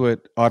go to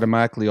it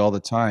automatically all the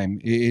time.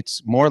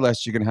 It's more or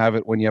less you can have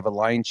it when you have a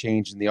line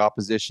change and the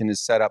opposition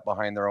is set up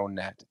behind their own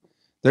net.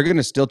 They're going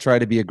to still try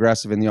to be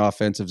aggressive in the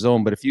offensive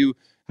zone. But if you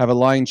have a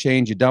line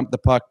change, you dump the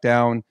puck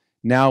down.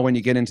 Now when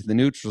you get into the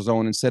neutral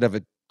zone, instead of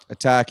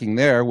attacking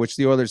there, which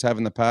the Oilers have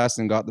in the past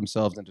and got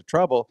themselves into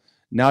trouble,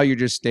 now you're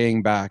just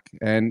staying back,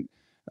 and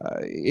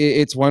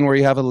it's one where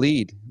you have a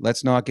lead.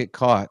 Let's not get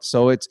caught.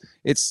 So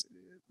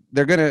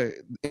they're going to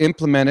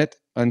implement it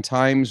on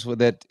times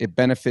that it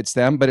benefits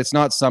them, but it's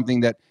not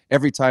something that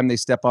every time they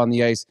step on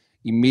the ice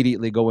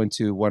immediately go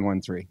into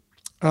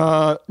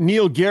 1-1-3.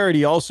 Neil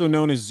Garrity, also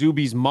known as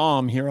Zuby's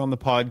mom here on the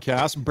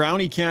podcast.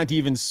 Brownie can't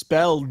even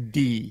spell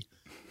D.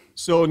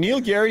 So Neil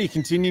Garrity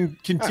continuing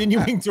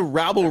to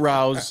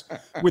rabble-rouse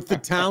with the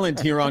talent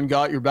here on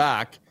Got Your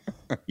Back.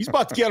 He's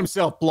about to get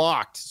himself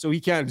blocked, so he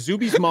can't.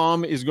 Zuby's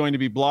mom is going to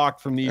be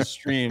blocked from these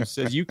streams.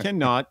 Says you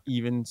cannot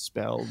even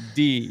spell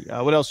D.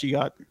 What else you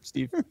got,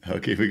 Steve?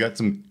 Okay, we got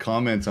some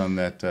comments on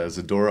that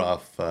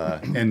Zadorov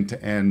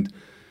end-to-end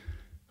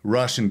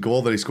rush and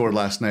goal that he scored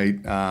last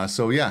night.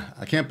 So yeah,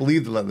 I can't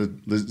believe the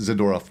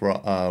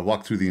Zadorov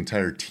walked through the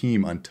entire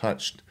team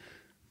untouched.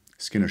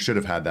 Skinner should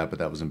have had that, but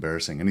that was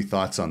embarrassing. Any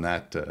thoughts on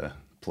that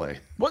play?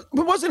 Well,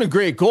 it wasn't a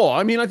great goal.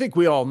 I mean, I think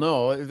we all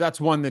know that's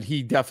one that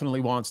he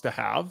definitely wants to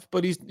have,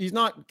 but he's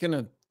not going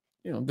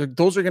to,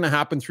 those are going to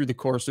happen through the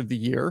course of the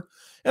year.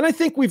 And I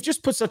think we've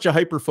just put such a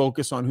hyper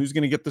focus on who's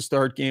going to get the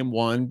start game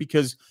one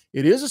because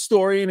it is a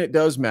story and it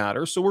does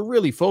matter. So we're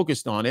really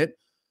focused on it.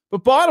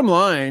 But bottom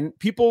line,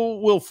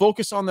 people will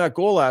focus on that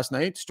goal last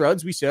night.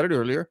 Struds, we said it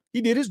earlier,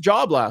 he did his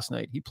job last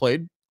night. He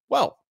played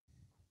well.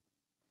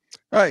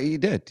 He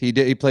did.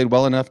 He played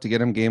well enough to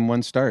get him game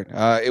one start.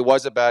 It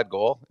was a bad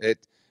goal. It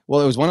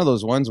was one of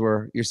those ones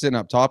where you're sitting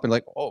up top and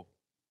like, oh,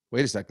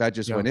 wait a sec, that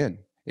just went in.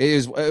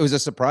 It was a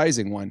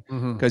surprising one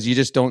because you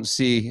just don't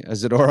see a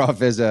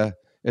Zadorov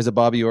as a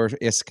Bobby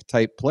Orr-esque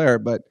type player,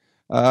 but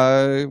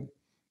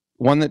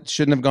one that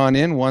shouldn't have gone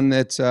in. One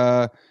that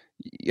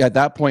at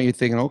that point you're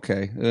thinking,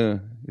 okay,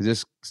 is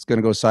this going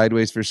to go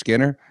sideways for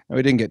Skinner? No,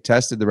 he didn't get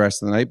tested the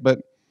rest of the night, but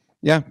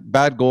yeah,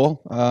 bad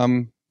goal.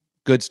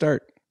 Good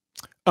start.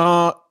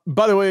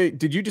 By the way,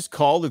 did you just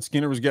call that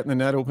Skinner was getting the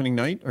net opening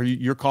night? Are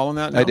you're calling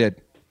that now? I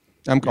did.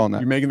 I'm calling that.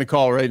 You're making the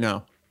call right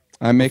now.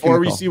 I'm making the call.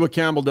 Before we see what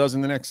Campbell does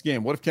in the next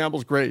game. What if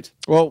Campbell's great?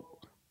 Well,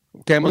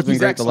 Campbell's been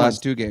great the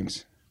last two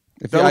games.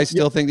 I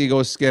still think he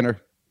goes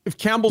Skinner. If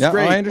Campbell's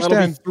great, I understand.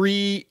 That'll be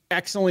 3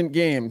 excellent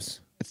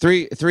games.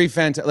 Three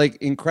fantastic, like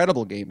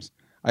incredible games.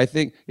 I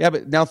think. Yeah,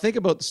 but now think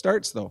about the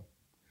starts though.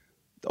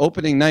 The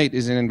opening night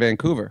is in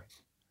Vancouver.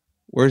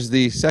 Where's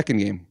the second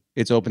game?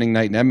 It's opening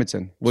night in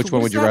Edmonton. Which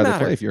one would you rather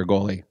play if you're a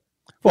goalie?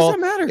 Well,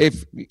 does that matter?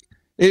 If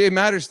it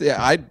matters,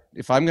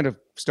 if I'm going to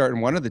start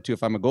in one of the two,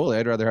 if I'm a goalie,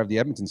 I'd rather have the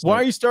Edmonton start.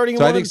 Why are you starting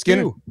in one of the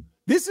two?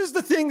 This is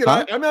the thing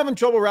that I'm having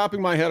trouble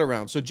wrapping my head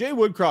around. So Jay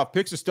Woodcroft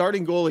picks a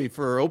starting goalie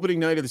for opening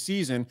night of the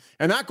season,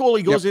 and that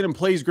goalie goes in and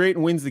plays great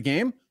and wins the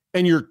game,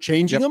 and you're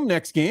changing them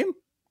next game?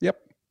 Yep.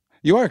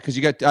 You are, because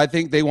I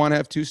think they want to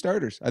have 2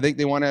 starters. I think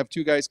they want to have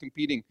 2 guys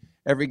competing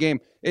every game.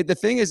 The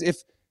thing is,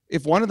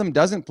 if one of them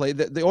doesn't play,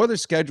 the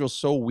Oilers' schedule is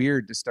so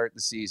weird to start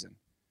the season.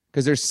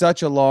 because there's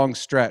such a long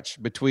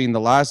stretch between the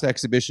last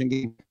exhibition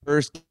game,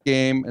 first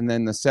game, and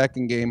then the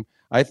second game.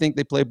 I think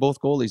they play both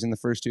goalies in the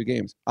first 2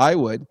 games. I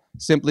would,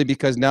 simply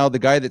because now the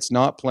guy that's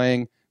not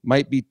playing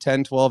might be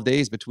 10, 12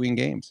 days between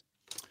games.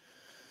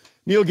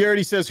 Neil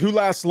Garrity says, who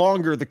lasts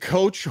longer, the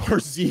coach or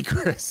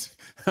Zegras?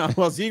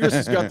 Well, Zegras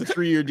has got the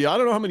 3-year deal. I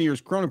don't know how many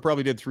years. Cronin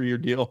probably did 3-year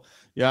deal.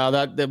 Yeah,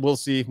 that we'll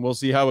see. We'll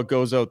see how it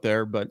goes out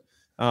there. But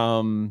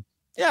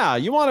yeah,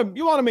 you want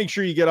to make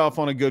sure you get off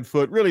on a good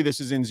foot. Really, this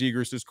is in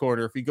Zegras'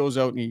 corner. If he goes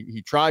out and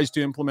he tries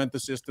to implement the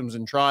systems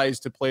and tries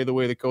to play the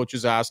way the coach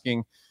is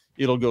asking,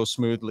 it'll go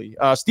smoothly.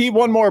 Steve,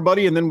 one more,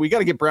 buddy, and then we got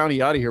to get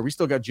Brownie out of here. We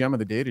still got Gem of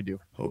the Day to do.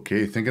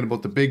 Okay, thinking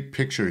about the big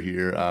picture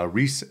here.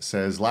 Reese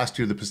says, last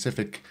year the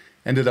Pacific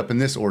ended up in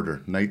this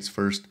order. Knights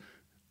first,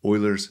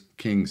 Oilers,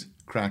 Kings,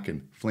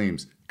 Kraken,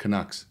 Flames,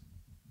 Canucks,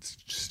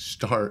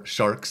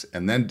 Sharks,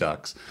 and then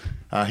Ducks.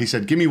 He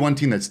said, give me one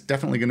team that's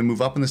definitely going to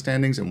move up in the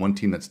standings and one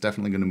team that's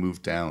definitely going to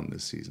move down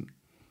this season.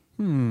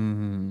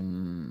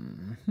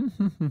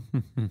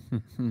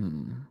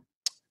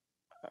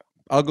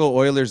 I'll go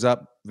Oilers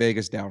up,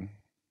 Vegas down.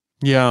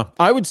 Yeah,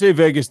 I would say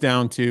Vegas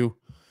down too.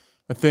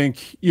 I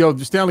think,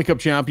 the Stanley Cup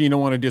champion, you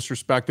don't want to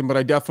disrespect them, but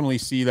I definitely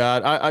see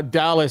that.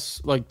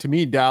 Dallas, to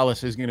me,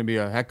 Dallas is going to be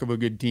a heck of a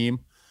good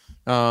team.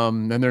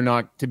 And they're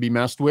not to be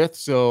messed with.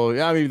 So,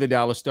 yeah, maybe the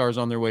Dallas Stars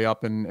on their way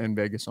up and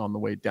Vegas on the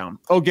way down.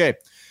 Okay,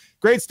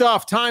 great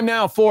stuff. Time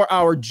now for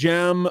our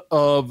Gem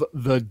of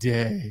the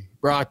Day,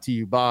 brought to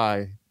you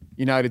by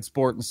United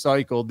Sport and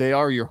Cycle. They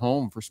are your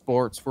home for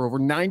sports for over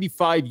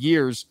 95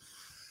 years.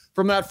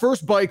 From that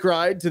first bike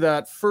ride to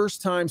that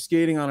first time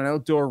skating on an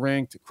outdoor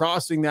rink to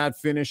crossing that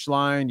finish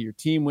line, your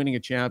team winning a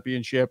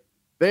championship,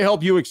 they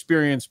help you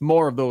experience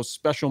more of those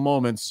special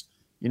moments.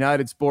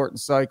 United Sport and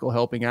Cycle,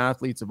 helping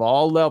athletes of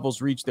all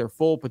levels reach their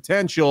full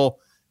potential.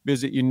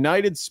 Visit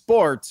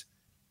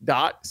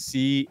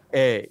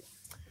unitedsport.ca.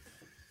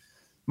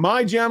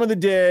 My Gem of the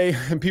Day,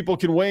 and people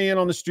can weigh in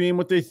on the stream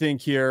what they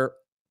think here.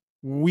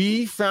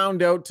 We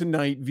found out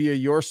tonight via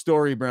your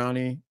story,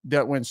 Brownie,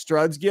 that when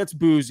Struds gets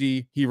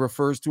boozy, he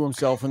refers to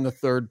himself in the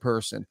third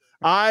person.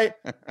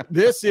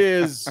 This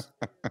is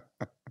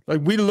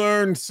we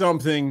learned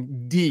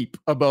something deep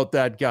about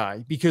that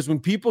guy, because when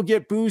people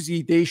get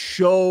boozy, they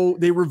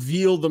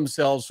reveal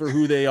themselves for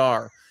who they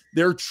are.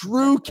 Their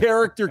true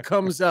character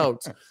comes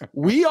out.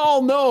 We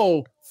all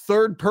know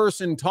third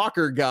person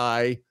talker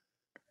guy.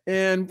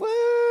 And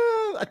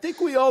I think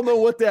we all know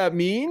what that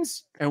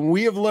means. And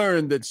we have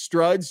learned that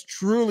Struds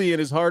truly in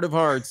his heart of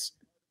hearts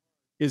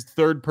is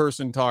third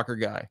person talker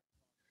guy.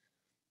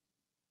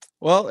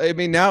 Well, I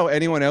mean, now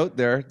anyone out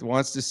there that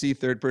wants to see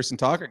third person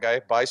talker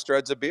guy, buy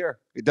Struds a beer.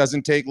 It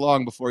doesn't take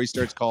long before he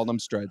starts calling them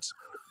Struds.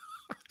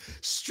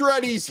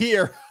 Struddy's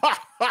here.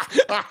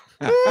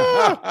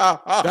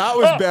 That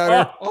was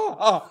better.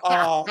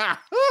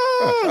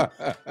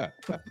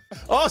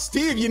 Oh,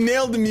 Steve, you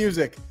nailed the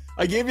music.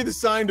 I gave you the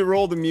sign to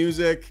roll the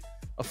music.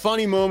 A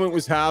funny moment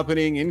was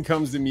happening. In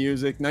comes the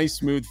music. Nice,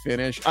 smooth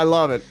finish. I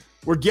love it.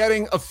 We're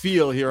getting a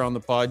feel here on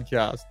the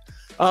podcast.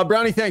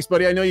 Brownie, thanks,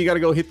 buddy. I know you got to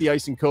go hit the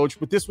ice and coach,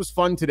 but this was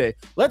fun today.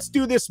 Let's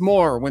do this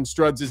more when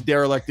Struds is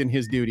derelict in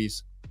his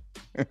duties.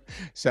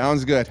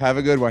 Sounds good. Have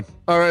a good one.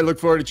 All right. Look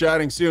forward to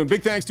chatting soon.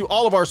 Big thanks to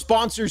all of our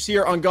sponsors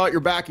here on Got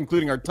Your Back,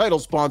 including our title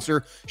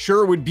sponsor,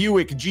 Sherwood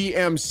Buick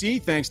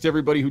GMC. Thanks to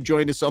everybody who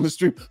joined us on the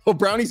stream. Oh,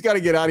 Brownie's got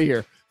to get out of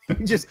here.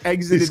 He just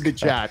exited the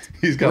chat.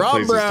 He's got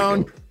Rob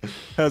Brown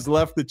has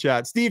left the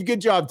chat. Steve, good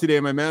job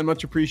today, my man.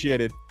 Much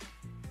appreciated.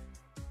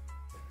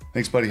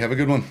 Thanks, buddy. Have a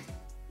good one.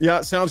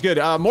 Yeah, sounds good.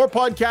 More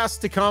podcasts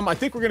to come. I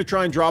think we're going to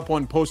try and drop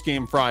one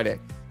post-game Friday.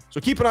 So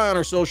keep an eye on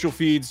our social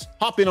feeds.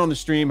 Hop in on the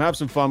stream. Have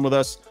some fun with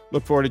us.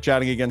 Look forward to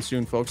chatting again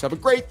soon, folks. Have a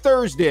great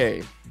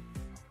Thursday.